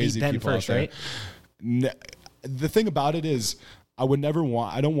crazy gotta beat Ben people first, out there. right? The thing about it is, I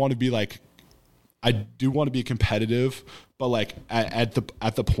don't want to be like, I do want to be competitive, but like at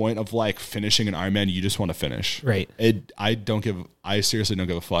the point of like finishing an Ironman, you just want to finish. Right. I seriously don't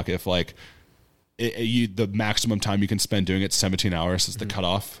give a fuck if like the maximum time you can spend doing it, 17 hours is the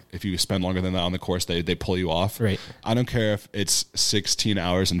cutoff. If you spend longer than that on the course, they pull you off. Right. I don't care if it's 16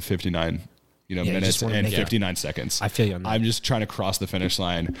 hours and 59 minutes just wanna and make it. 59 seconds. I feel you on that. I'm just trying to cross the finish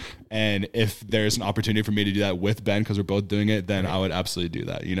line. And if there's an opportunity for me to do that with Ben, because we're both doing it, then I would absolutely do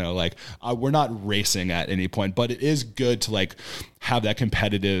that. You know, like we're not racing at any point, but it is good to like have that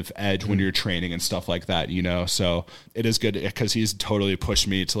competitive edge when you're training and stuff like that, you know? So it is good because he's totally pushed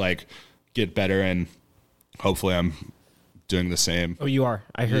me to like get better, and hopefully I'm doing the same. Oh, you are.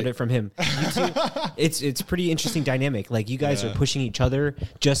 I heard it from him. You two, it's pretty interesting dynamic. Like you guys are pushing each other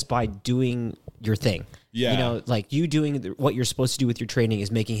just by doing your thing. Yeah. You know, like you doing what you're supposed to do with your training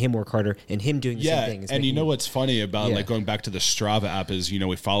is making him work harder, and him doing the same thing. Is and making you know what's funny about Yeah. like going back to the Strava app is, you know,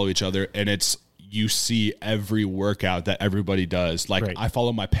 we follow each other, and you see every workout that everybody does. Like Right. I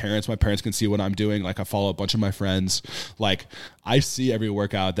follow my parents can see what I'm doing. Like I follow a bunch of my friends. Like I see every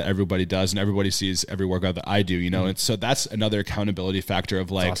workout that everybody does, and everybody sees every workout that I do, you know? And so that's another accountability factor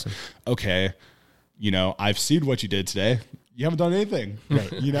of like, awesome. okay, you know, I've seen what you did today. You haven't done anything,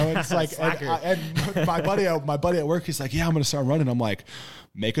 right? You know, it's like, and my buddy at work, he's like, yeah, I'm going to start running. I'm like,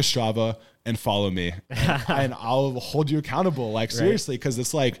 make a Strava and follow me, and I'll hold you accountable. Like seriously, because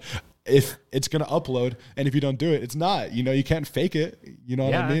it's like, if it's going to upload, and if you don't do it, it's not, you know, you can't fake it. You know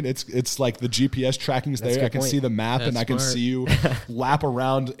what I mean? It's like the GPS tracking is there. I can see the map, and I can see you lap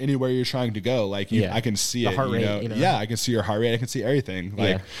around anywhere you're trying to go. Like I can see it, heart rate, you know? Yeah, I can see your heart rate. I can see everything.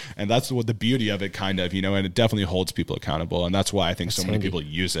 Like, and that's what the beauty of it kind of, you know, and it definitely holds people accountable. And that's why I think so many people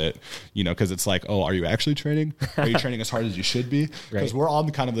use it, you know, because it's like, oh, are you actually training? Are you training as hard as you should be? Because we're on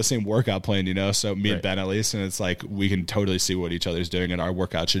kind of the same workout plan, you know, so me and Ben at least, and it's like, we can totally see what each other's doing, and our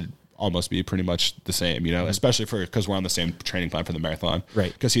workout should almost be pretty much the same, you know, especially because we're on the same training plan for the marathon,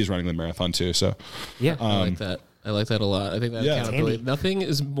 right? Because he's running the marathon too. So I like that. I like that a lot. I think that accountability. Nothing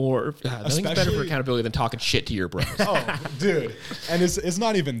is more. Nothing's better for accountability than talking shit to your bros. Oh, dude, and it's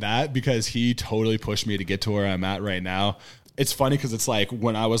not even that, because he totally pushed me to get to where I'm at right now. It's funny because it's like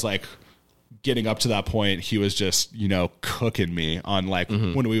when I was like getting up to that point, he was just, you know, cooking me on like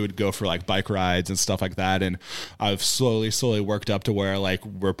when we would go for like bike rides and stuff like that. And I've slowly worked up to where like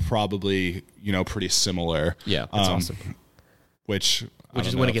we're probably, you know, pretty similar. Yeah, that's awesome. Which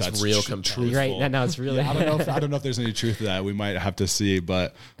is when it gets real competitive. Right now, it's really. I don't know if there's any truth to that. We might have to see,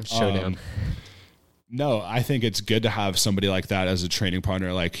 but showdown. No, I think it's good to have somebody like that as a training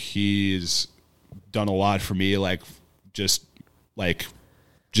partner. Like he's done a lot for me. Like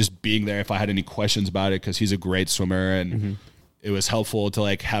just being there if I had any questions about it, because he's a great swimmer, and it was helpful to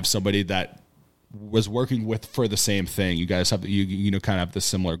like have somebody that was working with for the same thing. You guys have you know kind of have the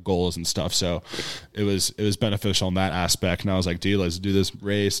similar goals and stuff, so it was beneficial in that aspect. And I was like, dude, let's do this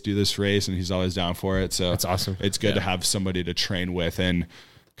race, and he's always down for it. So that's awesome. It's good to have somebody to train with and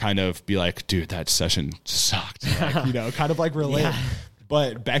kind of be like, dude, that session sucked, like, you know, kind of like relate.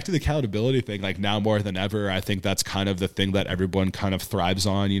 But back to the accountability thing, like now more than ever, I think that's kind of the thing that everyone kind of thrives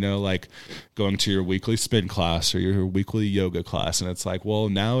on, you know, like going to your weekly spin class or your weekly yoga class. And it's like, well,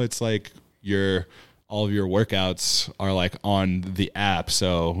 now it's like all of your workouts are like on the app.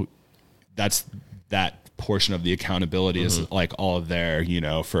 So that's that portion of the accountability is like all there, you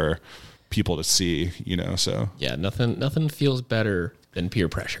know, for people to see, you know, so. Yeah, nothing feels better than peer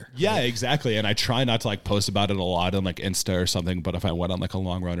pressure. Yeah, exactly. And I try not to like post about it a lot on like Insta or something, but if I went on like a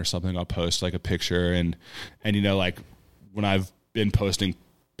long run or something, I'll post like a picture, and you know, like when I've been posting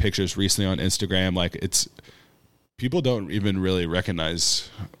pictures recently on Instagram, like it's people don't even really recognize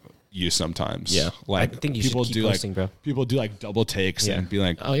you sometimes. Yeah. Like I think you people should keep do posting, bro. People do like double takes and be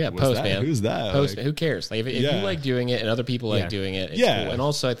like, oh yeah, "What's post, that? man. Who's that?" Post, Like, who cares? Like if you like doing it and other people like doing it, it's cool. And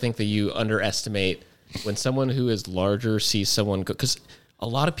also I think that you underestimate when someone who is larger sees someone go, because a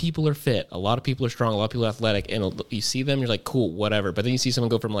lot of people are fit, a lot of people are strong, a lot of people are athletic, and you see them, you're like, cool, whatever. But then you see someone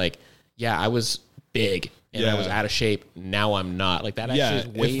go from like, yeah, I was big and I was out of shape, now I'm not. Like that actually is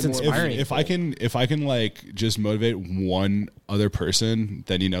way more inspiring. If I can like just motivate one other person,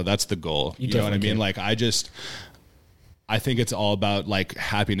 then you know that's the goal. You know what I mean? Like I think it's all about like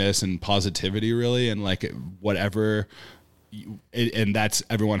happiness and positivity, really, and like whatever. And that's,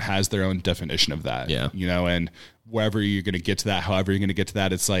 everyone has their own definition of that. Yeah, you know, and wherever you're going to get to that, however you're going to get to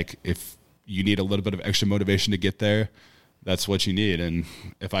that, it's like if you need a little bit of extra motivation to get there, that's what you need. And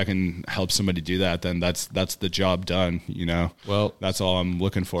if I can help somebody do that, then that's the job done, you know. Well, that's all I'm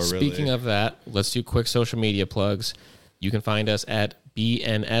looking for, really. Speaking of that, let's do quick social media plugs. You can find us at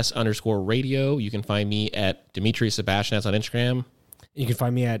BNS_radio. You can find me at Dimitri Sebastian on Instagram. You can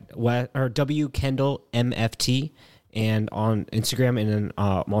find me at W Kendall MFT and on Instagram, and then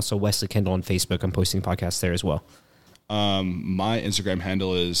I'm also Wesley Kendall on Facebook. I'm posting podcasts there as well. My Instagram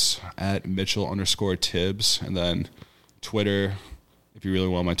handle is at Mitchell_Tibbs, and then Twitter, if you really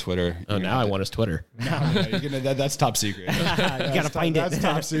want my Twitter. Oh, now I want his Twitter. No, that's top secret. You gotta find it. That's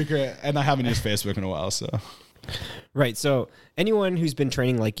top secret, and I haven't used Facebook in a while, so. Right. So anyone who's been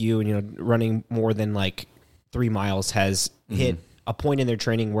training like you and, you know, running more than like 3 miles has hit a point in their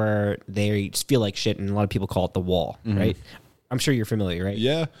training where they just feel like shit, and a lot of people call it the wall, right? I'm sure you're familiar, right?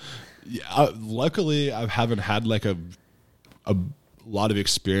 Yeah. Luckily, I haven't had like a lot of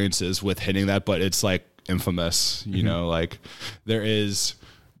experiences with hitting that, but it's like infamous, you know, like there is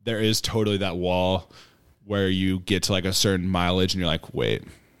totally that wall where you get to like a certain mileage and you're like, wait,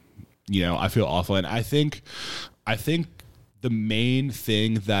 you know, I feel awful. And I think the main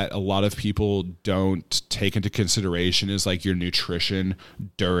thing that a lot of people don't take into consideration is like your nutrition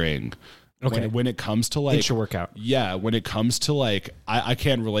during Okay. When it comes to like Intra-workout. Yeah, when it comes to like I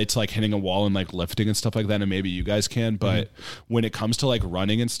can't relate to like hitting a wall and like lifting and stuff like that, and maybe you guys can, but when it comes to like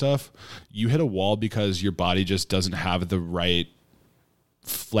running and stuff, you hit a wall because your body just doesn't have the right,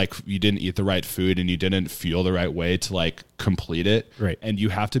 like you didn't eat the right food and you didn't feel the right way to like complete it. Right. And you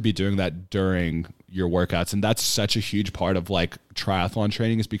have to be doing that during your workouts. And that's such a huge part of like triathlon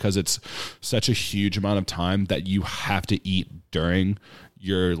training, is because it's such a huge amount of time that you have to eat during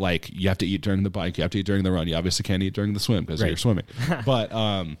your, like, you have to eat during the bike, you have to eat during the run. You obviously can't eat during the swim because you're swimming.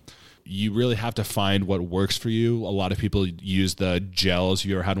 But you really have to find what works for you. A lot of people use the gels.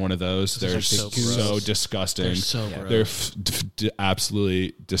 You ever had one of those? They're so disgusting. They're so gross. They're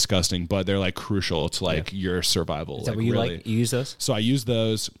absolutely disgusting, but they're like crucial to like your survival. Is that like, what you really. like? You use those? So I use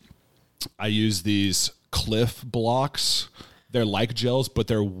those. I use these Cliff Blocks. They're like gels, but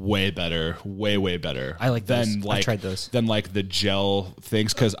they're way better, way better. I like than those. like I tried those. than like the gel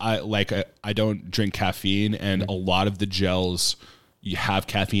things, because I don't drink caffeine, and a lot of the gels you have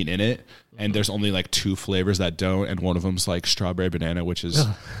caffeine in it, and there's only like 2 flavors that don't, and one of them's like strawberry banana, which is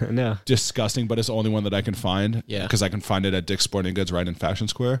No. disgusting, but it's the only one that I can find. Yeah. Because I can find it at Dick's Sporting Goods right in Fashion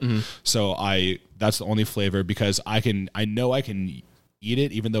Square. So that's the only flavor, because I know I can eat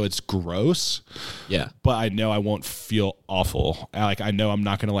it even though it's gross. Yeah. But I know I won't feel awful. Like, I know I'm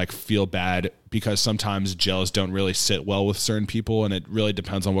not going to like feel bad, because sometimes gels don't really sit well with certain people, and it really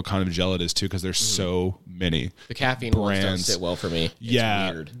depends on what kind of gel it is too, because there's so many. The caffeine ones don't brands. sit well for me. It's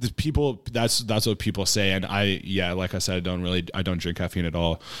Yeah, weird. the people. That's what people say, and like I said, I don't drink caffeine at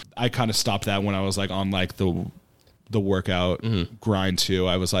all. I kind of stopped that when I was like on like the workout grind too.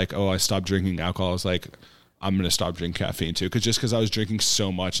 I was like, I stopped drinking alcohol. I was like, I'm gonna stop drinking caffeine too, because I was drinking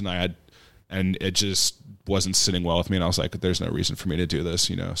so much, and it just wasn't sitting well with me, and I was like, there's no reason for me to do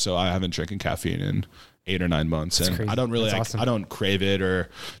this, So I haven't drinking caffeine in 8 or 9 months, and crazy. I don't really, That's awesome. I don't crave it or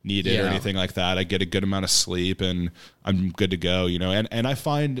need it or anything like that. I get a good amount of sleep, and I'm good to go, And I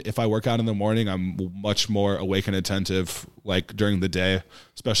find if I work out in the morning, I'm much more awake and attentive, like during the day,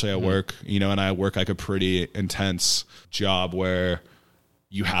 especially at work, and I work like a pretty intense job where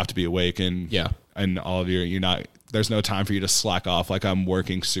you have to be awake, and all of there's no time for you to slack off. Like, I'm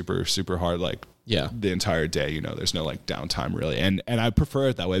working super, super hard, like the entire day, there's no like downtime really. And I prefer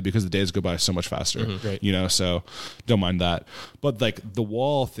it that way, because the days go by so much faster, so don't mind that. But like the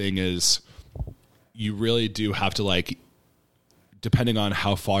wall thing is, you really do have to, like, depending on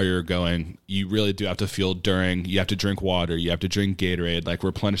how far you're going, you really do have to feel during. You have to drink water, you have to drink Gatorade, like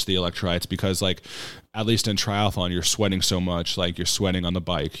replenish the electrolytes, because like, at least in triathlon, you're sweating so much. Like, you're sweating on the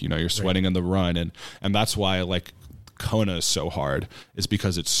bike, you're sweating in the run, and that's why like Kona is so hard, is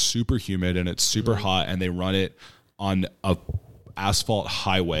because it's super humid and it's super hot, and they run it on a asphalt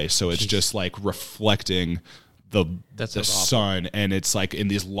highway, so it's just like reflecting the sun, and it's like in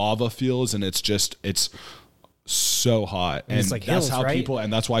these lava fields, and it's so hot, and it's like that's hills, how right? people,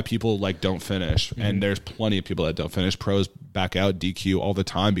 and that's why people like don't finish. And there's plenty of people that don't finish. Pros back out, DQ all the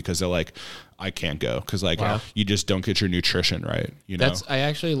time, because they're like, I can't go, because like you just don't get your nutrition right.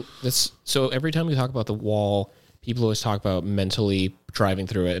 So every time we talk about the wall, people always talk about mentally driving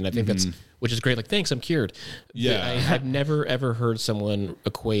through it, and I think which is great. Like, thanks, I'm cured. Yeah. I've never ever heard someone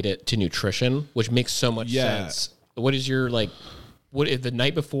equate it to nutrition, which makes so much sense. What is your like? What if the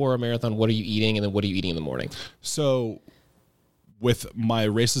night before a marathon? What are you eating, and then what are you eating in the morning? So, with my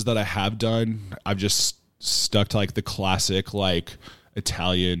races that I have done, I've just stuck to like the classic like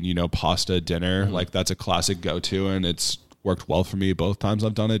Italian, pasta dinner. Like, that's a classic go-to, and it's worked well for me both times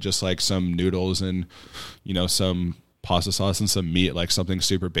I've done it. Just like some noodles and some pasta sauce and some meat, like something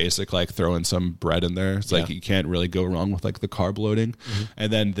super basic, like throw in some bread in there. It's like, you can't really go wrong with like the carb loading.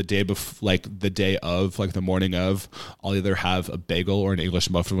 And then the day of, like the morning of, I'll either have a bagel or an English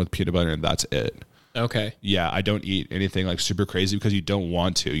muffin with peanut butter, and that's it. Okay. Yeah, I don't eat anything like super crazy, because you don't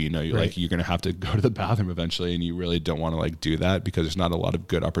want to, like you're going to have to go to the bathroom eventually, and you really don't want to like do that, because there's not a lot of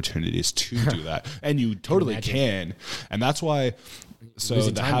good opportunities to do that. And you totally can. And that's why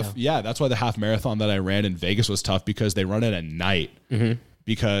that's why the half marathon that I ran in Vegas was tough, because they run it at night,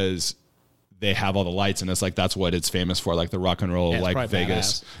 because they have all the lights, and it's like, that's what it's famous for, like the rock and roll, like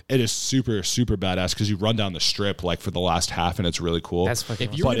Vegas. Badass. It is super, super badass, because you run down the strip like for the last half, and it's really cool. That's fucking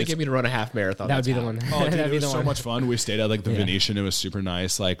If you were going to get me to run a half marathon, that would be the one. Oh, dude, That'd it be was so much fun. We stayed at like the Venetian. It was super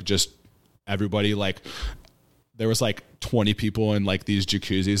nice. Like, just everybody, like, there was like 20 people in like these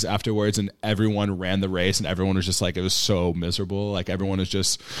jacuzzis afterwards, and everyone ran the race, and everyone was just like, it was so miserable. Like, everyone was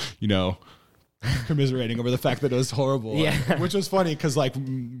just, commiserating over the fact that it was horrible. Which was funny, because like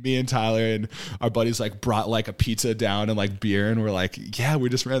me and Tyler and our buddies like brought like a pizza down and like beer, and we're like, we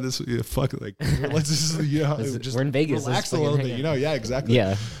just ran this, fuck, like let's just just we're in Vegas, relax a little bit, yeah, exactly.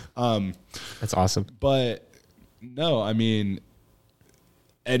 That's awesome. But no, I mean,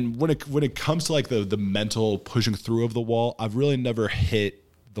 and when it comes to like the mental pushing through of the wall, I've really never hit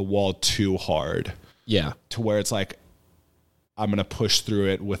the wall too hard Yeah. to where it's like I'm gonna push through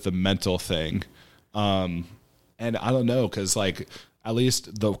it with the mental thing. And I don't know, because like at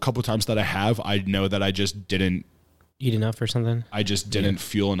least the couple times that I have, I know that I just didn't Eat enough or something? I just didn't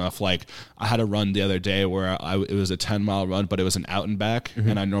feel enough. Like I had a run the other day where it was a 10-mile run, but it was an out and back.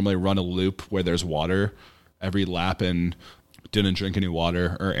 And I normally run a loop where there's water every lap, and didn't drink any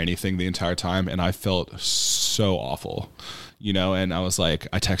water or anything the entire time. And I felt so awful, you know? And I was like,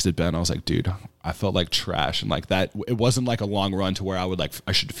 I texted Ben, I was like, dude, I felt like trash. And like that, it wasn't like a long run to where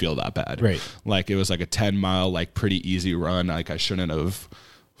I should feel that bad. Right. Like it was like a 10-mile, like pretty easy run. Like I shouldn't have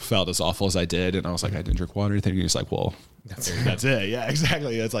felt as awful as I did. And I was like, I didn't drink water or anything. And he's like, well, that's it. Yeah,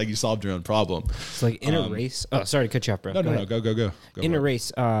 exactly. It's like you solved your own problem. It's like in a race. Oh, sorry to cut you off, bro. No, Go ahead. go. In a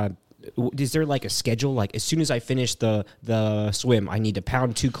race, is there like a schedule? Like as soon as I finish the swim, I need to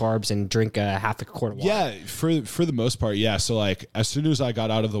pound 2 carbs and drink half a quart of water. Yeah, for the most part, yeah. So like as soon as I got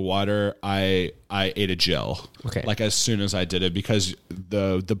out of the water, I ate a gel. Okay. Like as soon as I did it, because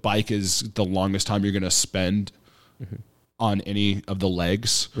the bike is the longest time you're gonna spend on any of the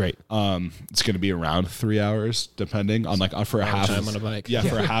legs. Right. It's gonna be around 3 hours, depending on like for a half time on a bike. Yeah,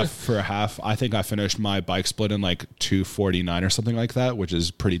 for a half. I think I finished my bike split in like 2:49 or something like that, which is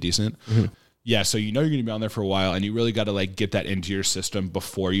pretty decent. Yeah, so you know you're gonna be on there for a while, and you really got to like get that into your system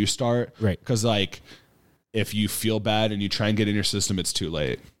before you start, Right? Because like if you feel bad and you try and get in your system, it's too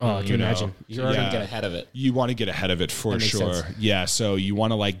late. Oh, I can imagine. You're already going to get ahead of it. You want to get ahead of it for makes sure. sense. Yeah, so you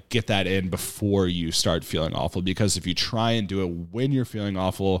want to like get that in before you start feeling awful, because if you try and do it when you're feeling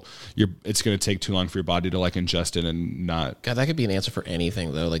awful, it's going to take too long for your body to like ingest it and not. God, that could be an answer for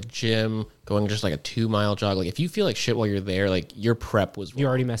anything, though. Like gym, going just like a 2-mile jog. Like if you feel like shit while you're there, like your prep was You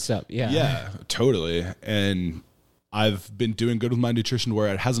wrong. already messed up. Yeah. Yeah, totally. And I've been doing good with my nutrition where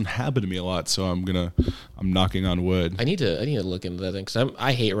it hasn't happened to me a lot, so I'm knocking on wood. I need to look into that thing, because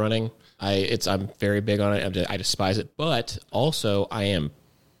I hate running. I'm very big on it. I despise it, but also I am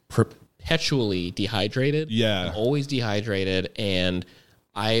perpetually dehydrated. Yeah. I'm always dehydrated, and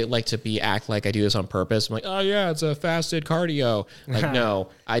I like to act like I do this on purpose. I'm like, oh yeah, it's a fasted cardio. Like, no,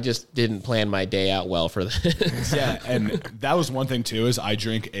 I just didn't plan my day out well for this. Yeah, and that was one thing too, is I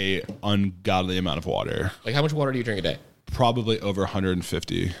drink a ungodly amount of water. Like, how much water do you drink a day? Probably over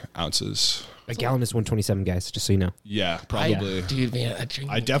 150 ounces. A gallon is 127, guys. Just so you know. Yeah, probably. Dude, man, I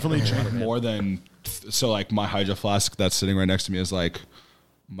drink. I definitely drink more than. So like my Hydro Flask that's sitting right next to me is like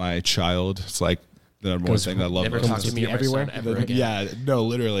my child. It's like the number one thing that I love. Never most. talk to me or my everywhere? son ever again. Yeah, no,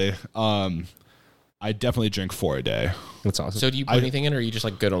 literally. I definitely drink 4 a day. That's awesome. So do you put anything in, or are you just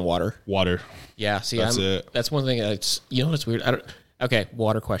like good on water? Water. Yeah, see, That's it. That's one thing. You know what's weird? Okay,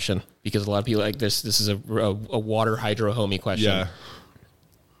 water question, because a lot of people like this. This is a water hydro homie question. Yeah.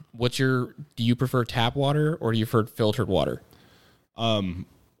 Do you prefer tap water or do you prefer filtered water?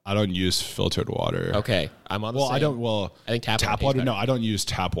 I don't use filtered water. Okay, I'm on the same. I don't. Well, I think tap water water. tastes No, better. I don't use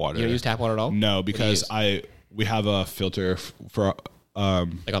tap water. You don't use tap water at all? No, What do you because use? we have a filter for Like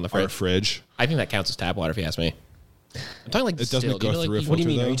on the our fridge? fridge. I think that counts as tap water if you ask me. I'm talking like It doesn't distilled. go You know, like through a people- what do you filter,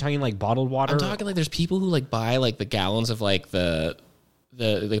 mean? Are though? you talking like bottled water? I'm talking like there's people who like buy like the gallons of like the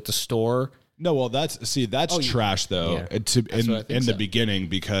store. No, well, that's trash though. Yeah. In what I think the so. beginning,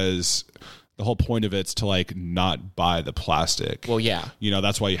 because the whole point of it's to like not buy the plastic. Well, yeah. You know,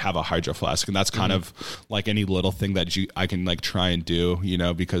 that's why you have a Hydro Flask, and that's kind of like any little thing that I can like try and do, you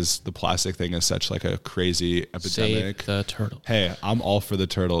know, because the plastic thing is such like a crazy epidemic. Save the turtle. Hey, I'm all for the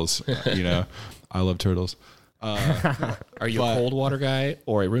turtles. You know, I love turtles. Are you a But- cold water guy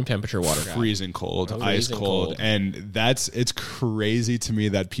or a room temperature water guy? Freezing cold, ice freezing cold, cold. and it's crazy to me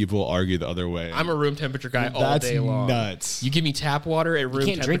that people argue the other way. I'm a room temperature guy all That's day long. nuts. You give me tap water at room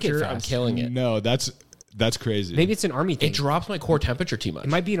can't drink it temperature, I'm fast. killing it. No, that's crazy. Maybe it's an army thing. It drops my core temperature too much. It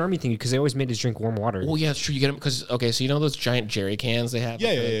might be an army thing because they always made us drink warm water. Well, yeah, it's true. You get them because so you know those giant jerry cans they have. Yeah,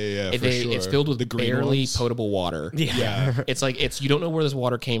 Like, yeah, It's for sure. filled with The green barely ones? potable water. Yeah. It's like you don't know where this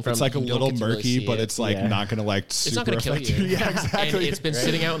water came from. It's like a You don't little get to really murky, see but it. it's like Yeah. not gonna like It's super not going to kill affect you. Yeah, exactly. And it's been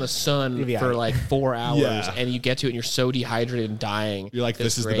sitting out in the sun Yeah. for like 4 hours, Yeah. and you get to it, and you're so dehydrated and dying. You're like, That's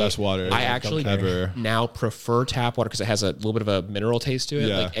this is the great. best water I actually ever. now prefer tap water because it has a little bit of a mineral taste to it.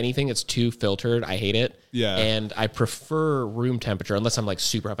 Yeah. Like anything that's too filtered, I hate it. Yeah. And I prefer room temperature unless I'm like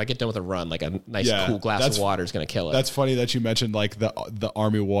super. If I get done with a run, like a nice Yeah, cool glass that's- of water is going to kill it. That's funny that you mentioned like the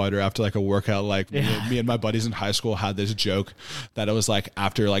army water after like a workout. Like me and my buddies in high school had this joke that it was like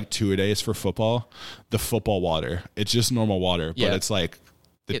after like 2 days for football, the football water. It's just normal water, but Yeah. it's like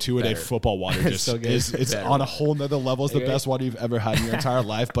the It's 2-a-day better. football water just so good. it's Better. on a whole nother level. It's the best water you've ever had in your entire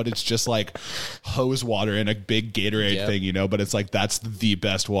life, but it's just like hose water in a big Gatorade Yep. thing, you know, but it's like that's the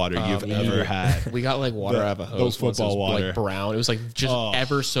best water you've ever had. We got like water out of a hose. those once. It was, football water. like brown. It was like just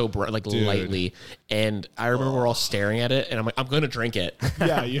ever so bright, like Dude. lightly. And I remember we're all staring at it, and I'm like, I'm gonna drink it.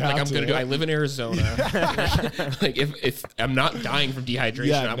 Yeah, you like have I'm to. gonna do. I live in Arizona. Like if I'm not dying from dehydration,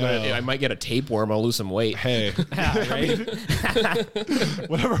 Yeah, I might get a tapeworm. I'll lose some weight. Hey,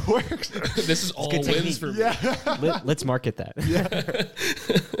 whatever works. This is all good wins technique. for me. Let's market that.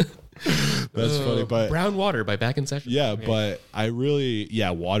 That's funny, but Brown water by Back in Session. yeah, but I really,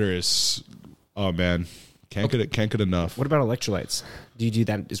 water is, oh man, can't get enough. What about electrolytes? Do you do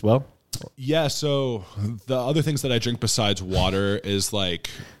that as well? Yeah, so the other things that I drink besides water is like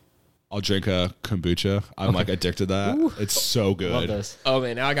I'll drink a kombucha. I'm like addicted to that. It's so Love good. those. Oh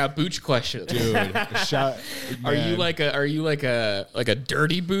man, now I got booch questions. Dude, shout, Are you man. like a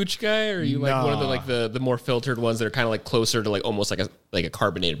dirty booch guy, or are you like one of the Nah. like the more filtered ones that are kind of like closer to like almost like a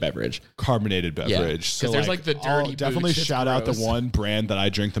carbonated beverage? carbonated beverage? 'cause there's, like, the I'll dirty definitely booch that's shout out the gross. one brand that I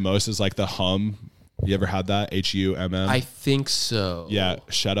drink the most is like the Hum. You ever had that? HUMM? I think so. Yeah,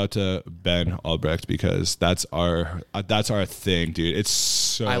 shout out to Ben Albrecht because that's our thing, dude. It's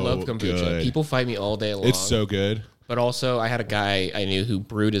so I love kombucha. good. People fight me all day long. It's so good. But also, I had a guy I knew who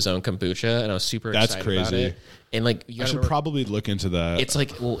brewed his own kombucha, and I was super That's excited about crazy. it. And like, you I gotta should remember, probably look into that. it's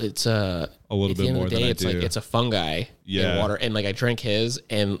like, well, it's A little at the bit end more of the than day, I it's like do. it's a fungi Yeah. in water, and like I drank his,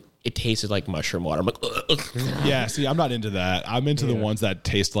 and it tasted like mushroom water. I'm like, ugh. Yeah, see, I'm not into that. I'm into the ones that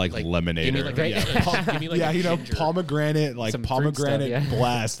taste like, lemonade. Give me or- like, yeah, give me like yeah, a you know, ginger. pomegranate, like Some fruit pomegranate stuff, yeah.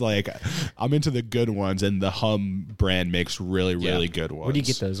 blast. Like, I'm into the good ones, and the Hum brand makes really, really good ones. Where do you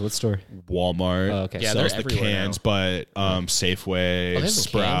get those? What store? Walmart Oh, okay. Yeah, sells they're the everywhere cans, now. but Safeway, they have the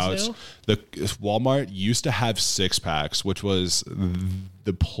Sprouts. cans now? The Walmart used to have 6-packs, which was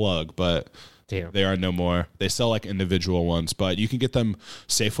the plug, but Damn. they are no more. They sell like individual ones, but you can get them.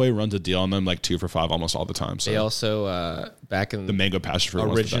 Safeway runs a deal on them, like 2 for $5 almost all the time. So They also back in the mango passion fruit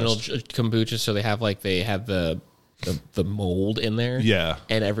original one's the best. kombucha, so they have the mold in there. Yeah.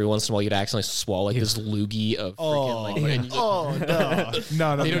 And every once in a while, you'd accidentally swallow like this loogie of freaking like. And you, Oh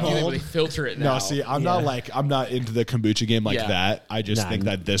no, they don't do that, but they filter it now. No, see, I'm not into the kombucha game like Yeah. that. I just Nah, think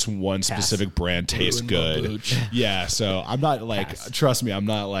that this one specific brand tastes Ruin my good. booch. Yeah, so I'm not like, trust me, I'm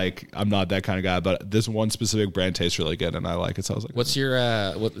not that kind of guy. But this one specific brand tastes really good, and I like it. So I was like, What's your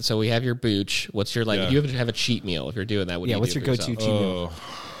so we have your booch. What's your like? Yeah. If you have a cheat meal, if you're doing that, what do you What's do your for go-to yourself? cheat meal?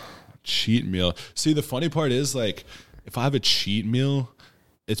 cheat meal? See, the funny part is like, if I have a cheat meal,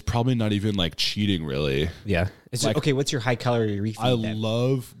 it's probably not even like cheating really. Yeah. Okay, what's your high calorie refeed I then?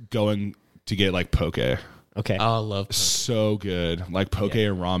 love going to get like poke. Okay. Oh, I love So good, like poke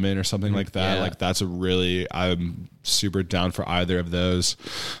and ramen or something like that. Yeah. Like that's I'm super down for either of those.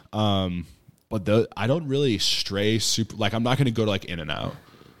 But I don't really stray super. Like I'm not going to go to like In-N-Out.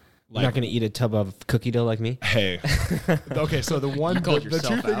 You're not going to eat a tub of cookie dough like me? Hey, okay. So the called two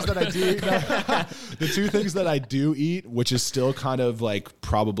yourself things out. that I do, the 2 things that I do eat, which is still kind of like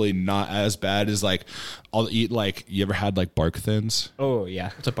probably not as bad, is like I'll eat like, you ever had like Bark Thins? Oh, yeah.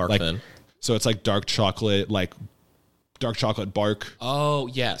 What's a bark Like, thin? so it's like dark chocolate bark. Oh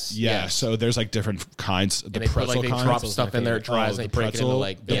yes, Yeah, yes. so there's like different kinds. The And they put, pretzel like, they kind. drop stuff in there, it dries, Oh, and they break it into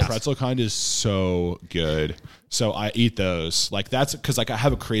like the pretzel kind is so good. So I eat those. Like that's because like I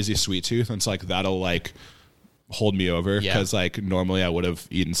have a crazy sweet tooth, and so like that'll like hold me over Yeah. because like normally I would have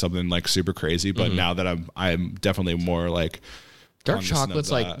eaten something like super crazy, but now that I'm definitely more like Dark cognizant of chocolate's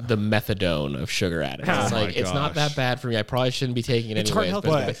that. like the methadone of sugar addicts. Oh It's my like it's not gosh. that bad for me. I probably shouldn't be taking it It's heart anyways,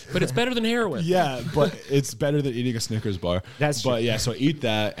 healthy. but it's better than heroin. Yeah, but it's better than eating a Snickers bar. That's but true. yeah, so I eat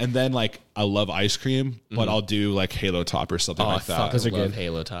that, and then like I love ice cream, but I'll do like Halo Top or something Oh, I like that. fucking Those are love good.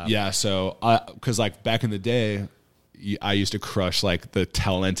 Halo Top. Yeah, so because like back in the day, I used to crush like the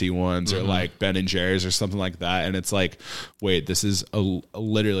Talenti ones or like Ben and Jerry's or something like that, and it's like, wait, this is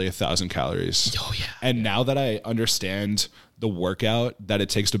literally 1,000 calories. Oh, yeah. And now that I understand the workout that it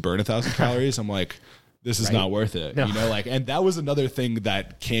takes to burn 1,000 calories, I'm like, this is not worth it. No. You know, like, and that was another thing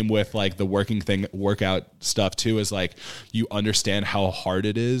that came with like the workout stuff too, is like you understand how hard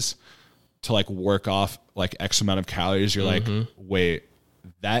it is to like work off like X amount of calories. You're like, wait,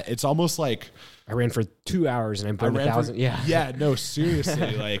 that it's almost like I ran for 2 hours and I burned ran for- 1,000. Yeah. yeah, no,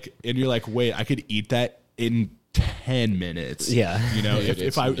 seriously, like, and you're like, wait, I could eat that in 10 minutes. Yeah. You know, Dude, if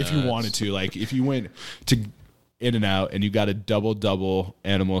it's you nuts. wanted to, like, if you went to In-N-Out and you got a double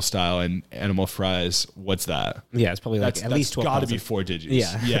animal style and animal fries, what's that? Yeah, it's probably like at least 12 got to be pounds. 4 digits.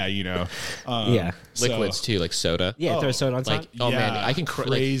 Yeah. Yeah, you know. Yeah. So- Liquids too, like soda. Yeah, throw soda on top. Like, oh man, I can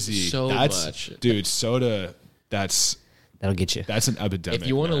crazy. so That's, much. dude. Soda. That's That'll get you. That's an epidemic. If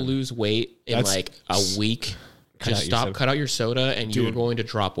you want to man. lose weight in That's- like a week, just cut out your soda, and you are going to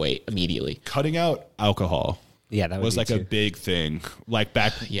drop weight immediately. Cutting out alcohol Yeah, that was like a big thing. Like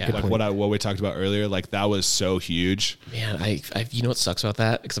back, like what we talked about earlier. Like that was so huge. Man, I you know what sucks about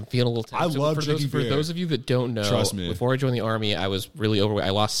that? Because I'm feeling a little tense. I love for drinking beer. For those of you that don't know, Trust me. before I joined the army, I was really overweight.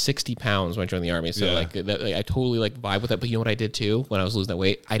 I lost 60 pounds when I joined the army. So Yeah. like I totally like vibe with that. But you know what I did too? When I was losing that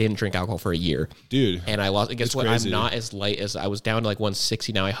weight, I didn't drink alcohol for a year. Dude. And I lost. And guess It's what? crazy. I'm not as light as I was down to like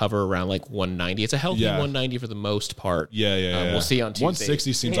 160. Now I hover around like 190. It's a healthy Yeah. 190 for the most part. Yeah. We'll see on Tuesday.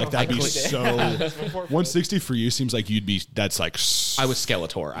 160 seems like that'd be so. 160 for you seems like you'd be. That's like. I was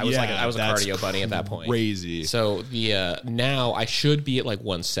Skeletor. I was I was a that's cardio bunny at that point. Crazy. So the now I should be at like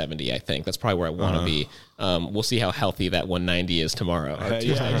 170. I think that's probably where I want to be. We'll see how healthy that 190 is tomorrow.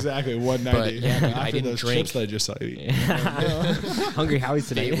 Yeah, exactly. 190. But, yeah, dude, I After didn't those drink. chips that I just saw you eat. Hungry Howie's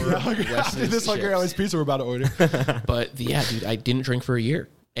today. After this Hungry Howie's pizza we're about to order. But yeah, dude, I didn't drink for a year.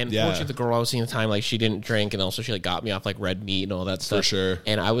 And Yeah. fortunately, the girl I was seeing at the time, like she didn't drink, and also she like got me off like red meat and all that stuff. sure.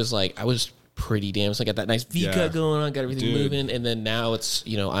 And I was pretty damn. So I got that nice V cut Yeah. going on, got everything Dude. moving, and then now it's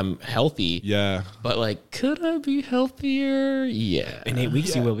I'm healthy. Yeah. But like, could I be healthier? Yeah. In 8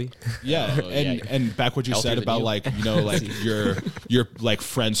 weeks, you will be. Yeah, and back what you Healthier said than about you. like like your like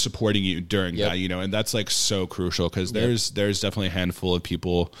friends supporting you during Yep. that, and that's like so crucial because there's definitely a handful of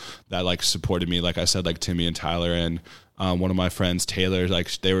people that like supported me, like I said, like Timmy and Tyler and one of my friends Taylor, like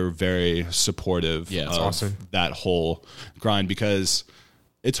they were very supportive Yeah, that's of awesome. that whole grind because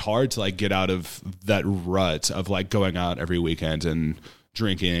it's hard to like get out of that rut of like going out every weekend and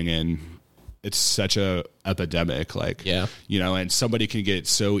drinking, and it's such a epidemic, like, Yeah. and somebody can get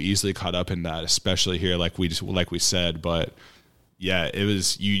so easily caught up in that, especially here, like we said, but yeah, it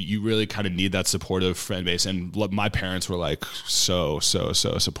was, you really kind of need that supportive friend base. And my parents were like, so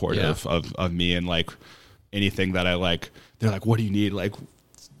supportive of me, and like anything that I like, they're like, what do you need? Like,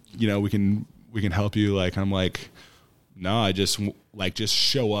 we can help you. Like, I'm like, no, I just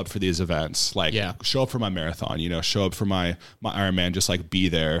show up for these events, like show up for my marathon, show up for my Ironman, just like be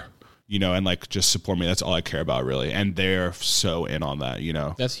there, and like just support me. That's all I care about really. And they're so in on that,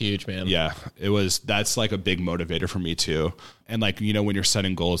 That's huge, man. Yeah, that's like a big motivator for me too. And like, when you're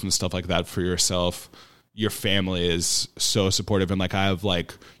setting goals and stuff like that for yourself, your family is so supportive. And like, I have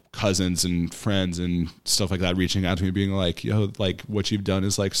like cousins and friends and stuff like that reaching out to me being like, yo, like what you've done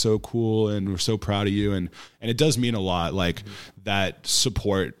is like so cool and we're so proud of you. And it does mean a lot. Like that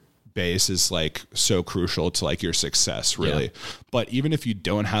support base is like so crucial to like your success really. Yeah. But even if you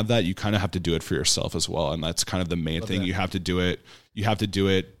don't have that, you kind of have to do it for yourself as well. And that's kind of the main thing. You have to do it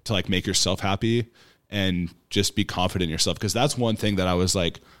to like make yourself happy and just be confident in yourself. Cause that's one thing that I was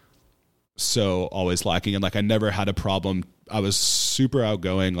like so always lacking. And like, I never had a problem. I was super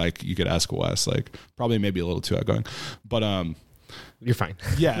outgoing. Like you could ask Wes, like probably maybe a little too outgoing, but, You're fine.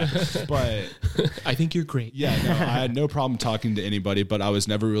 yeah, but I think you're great. yeah, no, I had no problem talking to anybody, but I was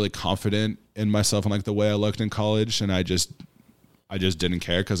never really confident in myself and like the way I looked in college. And I just didn't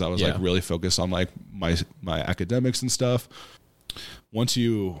care. Cause I was like really focused on like my academics and stuff. Once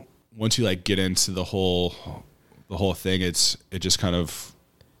you like get into the whole thing, it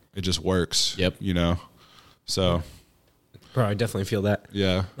just works. Yep. So Bro, I definitely feel that.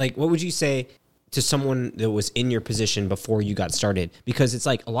 yeah. Like, what would you say to someone that was in your position before you got started? Because it's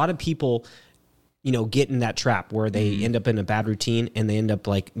like a lot of people, get in that trap where they end up in a bad routine and they end up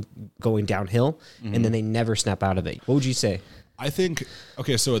like going downhill and then they never snap out of it. What would you say? I think,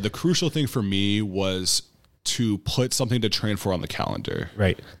 okay, so the crucial thing for me was to put something to train for on the calendar.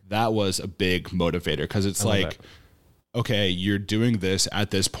 Right. That was a big motivator because it's love like, okay, you're doing this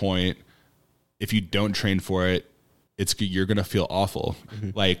at this point. If you don't train for it, you're going to feel awful.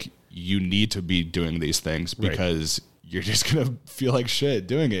 Like you need to be doing these things because you're just going to feel like shit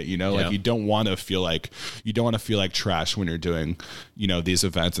doing it. Like you don't want to feel like trash when you're doing, these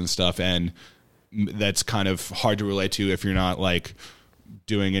events and stuff. And that's kind of hard to relate to if you're not like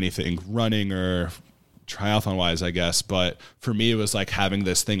doing anything running or triathlon wise, I guess. But for me, it was like having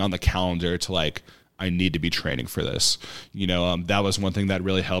this thing on the calendar to like, I need to be training for this. That was one thing that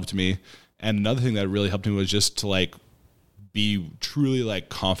really helped me. And another thing that really helped me was just to like be truly like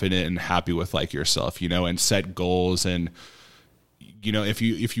confident and happy with like yourself, and set goals. And,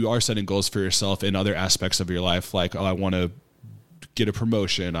 if you are setting goals for yourself in other aspects of your life, like, oh, I want to get a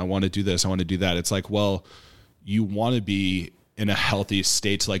promotion, I want to do this, I want to do that. It's like, well, you want to be in a healthy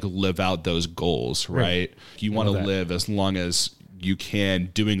state to like live out those goals, right? You want to live as long as you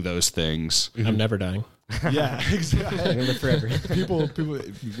can doing those things. I'm never dying. Yeah, exactly. I'm gonna live forever. people,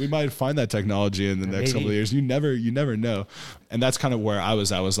 we might find that technology in the next couple of years. You never know. And that's kind of where I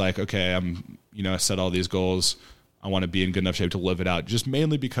was like, okay, I set all these goals. I want to be in good enough shape to live it out. Just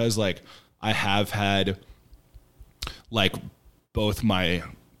mainly because like I have had like both my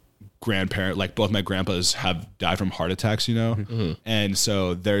grandpas have died from heart attacks, you know? Mm-hmm. And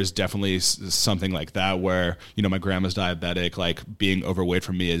so there's definitely something like that where, you know, my grandma's diabetic, like being overweight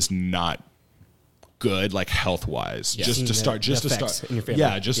for me is not good, like health wise, just to start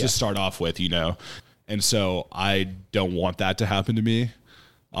off with, you know? And so I don't want that to happen to me,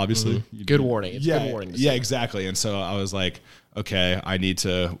 obviously. Mm-hmm. Good warning. It's good warning. Yeah, exactly. And so I was like, okay, I need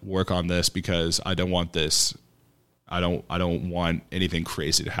to work on this because I don't want this. I don't want anything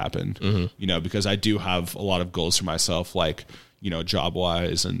crazy to happen, you know, because I do have a lot of goals for myself, like, you know, job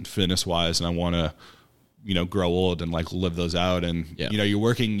wise and fitness wise. And I want to, you know, grow old and like live those out. And, you know, you're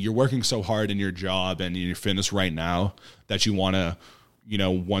working so hard in your job and in your fitness right now that you want to, you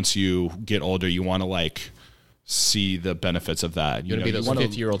know, once you get older, you want to like see the benefits of that. You want to be those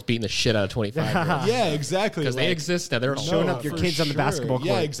 50-year-olds beating the shit out of 25-year-olds. Yeah, exactly. Because they exist now. They're showing up your kids on the basketball court.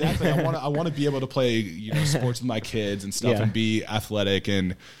 Yeah, exactly. I want to be able to play, you know, sports with my kids and stuff and be athletic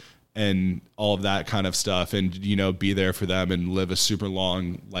and all of that kind of stuff and, you know, be there for them and live a super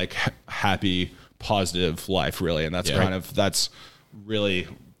long, like happy, positive life really. And that's really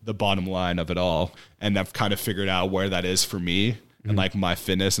the bottom line of it all. And I've kind of figured out where that is for me and like my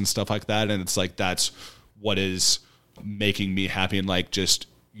fitness and stuff like that. And it's like, that's what is making me happy and like just,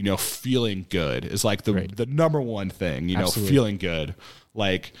 you know, feeling good is like the number one thing, you know, feeling good.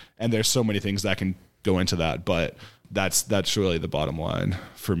 Like, and there's so many things that can go into that, but that's really the bottom line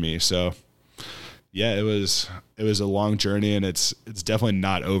for me. So yeah, it was a long journey and it's definitely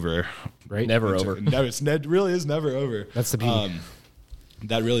not over. Right. Never over. It really is never over. That's the beauty.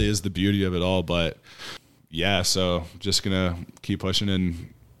 That really is the beauty of it all. But yeah, so just gonna keep pushing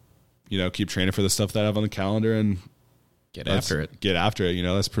and, you know, keep training for the stuff that I have on the calendar and get after it. You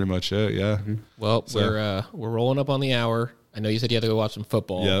know, that's pretty much it. Yeah. Mm-hmm. Well, so, we're rolling up on the hour. I know you said you had to go watch some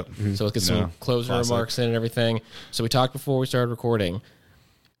football. Yep. Mm-hmm. So let's get some closing remarks in and everything. So we talked before we started recording.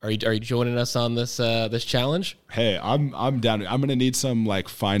 Are you joining us on this this challenge? Hey, I'm down. I'm gonna need some like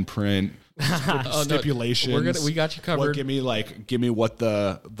fine print stipulations. No, we got you covered. Give me what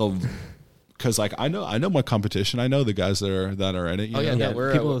the because like I know my competition. I know the guys that are in it. You know? I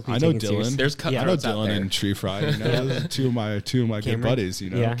know Dylan. There's I know Dylan and Tree Fry. You know, those are two of my good buddies.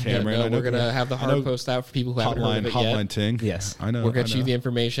 You know, Cameron. We're gonna have the hard post out for people who haven't heard of it yet. Hotline Ting. Yes, I know. We're gonna get you the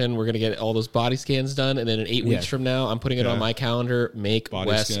information. We're gonna get all those body scans done, and then in 8 weeks from now, I'm putting it on my calendar. Make body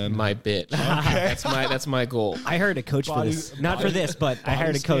Wes scan. My bitch. Okay. That's my goal. I hired a coach for this, not for this, but I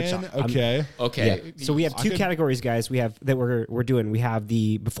hired a coach. Okay. Yeah. So we have two categories, guys. We have that we're doing. We have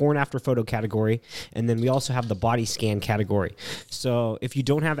the before and after photo category, and then we also have the body scan category. So if you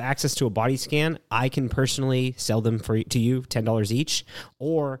don't have access to a body scan, I can personally sell them to you $10 each,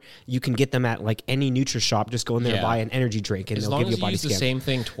 or you can get them at like any NutriShop. Just go in there and buy an energy drink, and they'll give you a body scan. As long as you use the same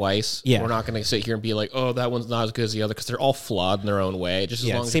thing twice, we're not going to sit here and be like, oh, that one's not as good as the other, because they're all flawed in their own way. Just as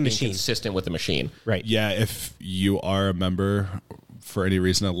long as it's consistent with the machine. Right. Yeah, if you are a member for any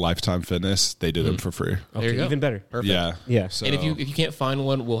reason at Lifetime Fitness, they do them for free. Okay, there you go. Even better. Perfect. Yeah. So, and if you can't find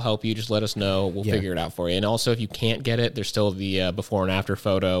one, we'll help you. Just let us know. We'll figure it out for you. And also, if you can't get it, there's still the before and after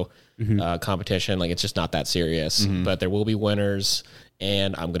photo competition. Like, it's just not that serious. But there will be winners,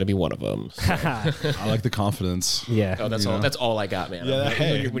 and I'm going to be one of them. So. I like the confidence. Yeah. Oh, that's all I got, man. Yeah,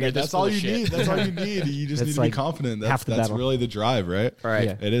 that's all you need. That's all you need. You just need to be confident. That's really the drive, right? All right.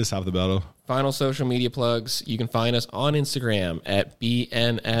 Yeah. It is half the battle. Final social media plugs. You can find us on Instagram at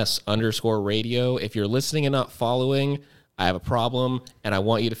BNS_radio. If you're listening and not following, I have a problem, and I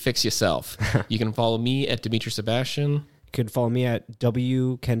want you to fix yourself. You can follow me at Dimitri Sebastian. You can follow me at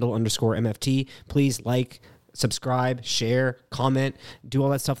WKendall_MFT. Please like, subscribe, share, comment, do all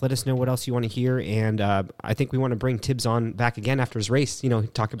that stuff. Let us know what else you want to hear. And I think we want to bring Tibbs on back again after his race,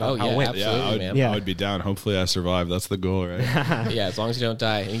 talk about how it went. Absolutely, I would be down. Hopefully I survive. That's the goal, right? Yeah, as long as you don't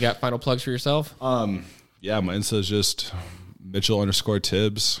die. And you got final plugs for yourself? Yeah, my Insta is just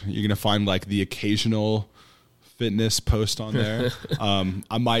Mitchell_Tibbs. You're going to find like the occasional fitness post on there.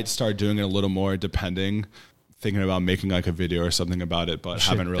 I might start doing it a little more thinking about making like a video or something about it, but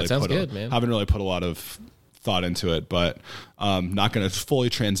haven't really put a lot of thought into it, but not going to fully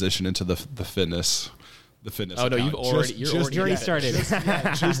transition into the fitness. Oh no, you've already started.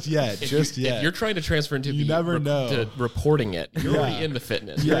 Just yet. If you're trying to transfer into to reporting it, you're already in the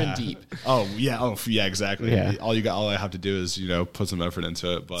fitness. You're in deep. Oh yeah, exactly. Yeah. All I have to do is put some effort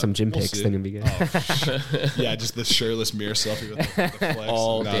into it. But some gym pics, then you'll be good. Yeah, just the shirtless mirror selfie with the flex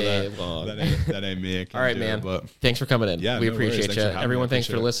all day long. That ain't me. All right, man. Thanks for coming in. Yeah, we appreciate you. Everyone, thanks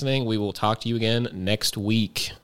for listening. We will talk to you again next week.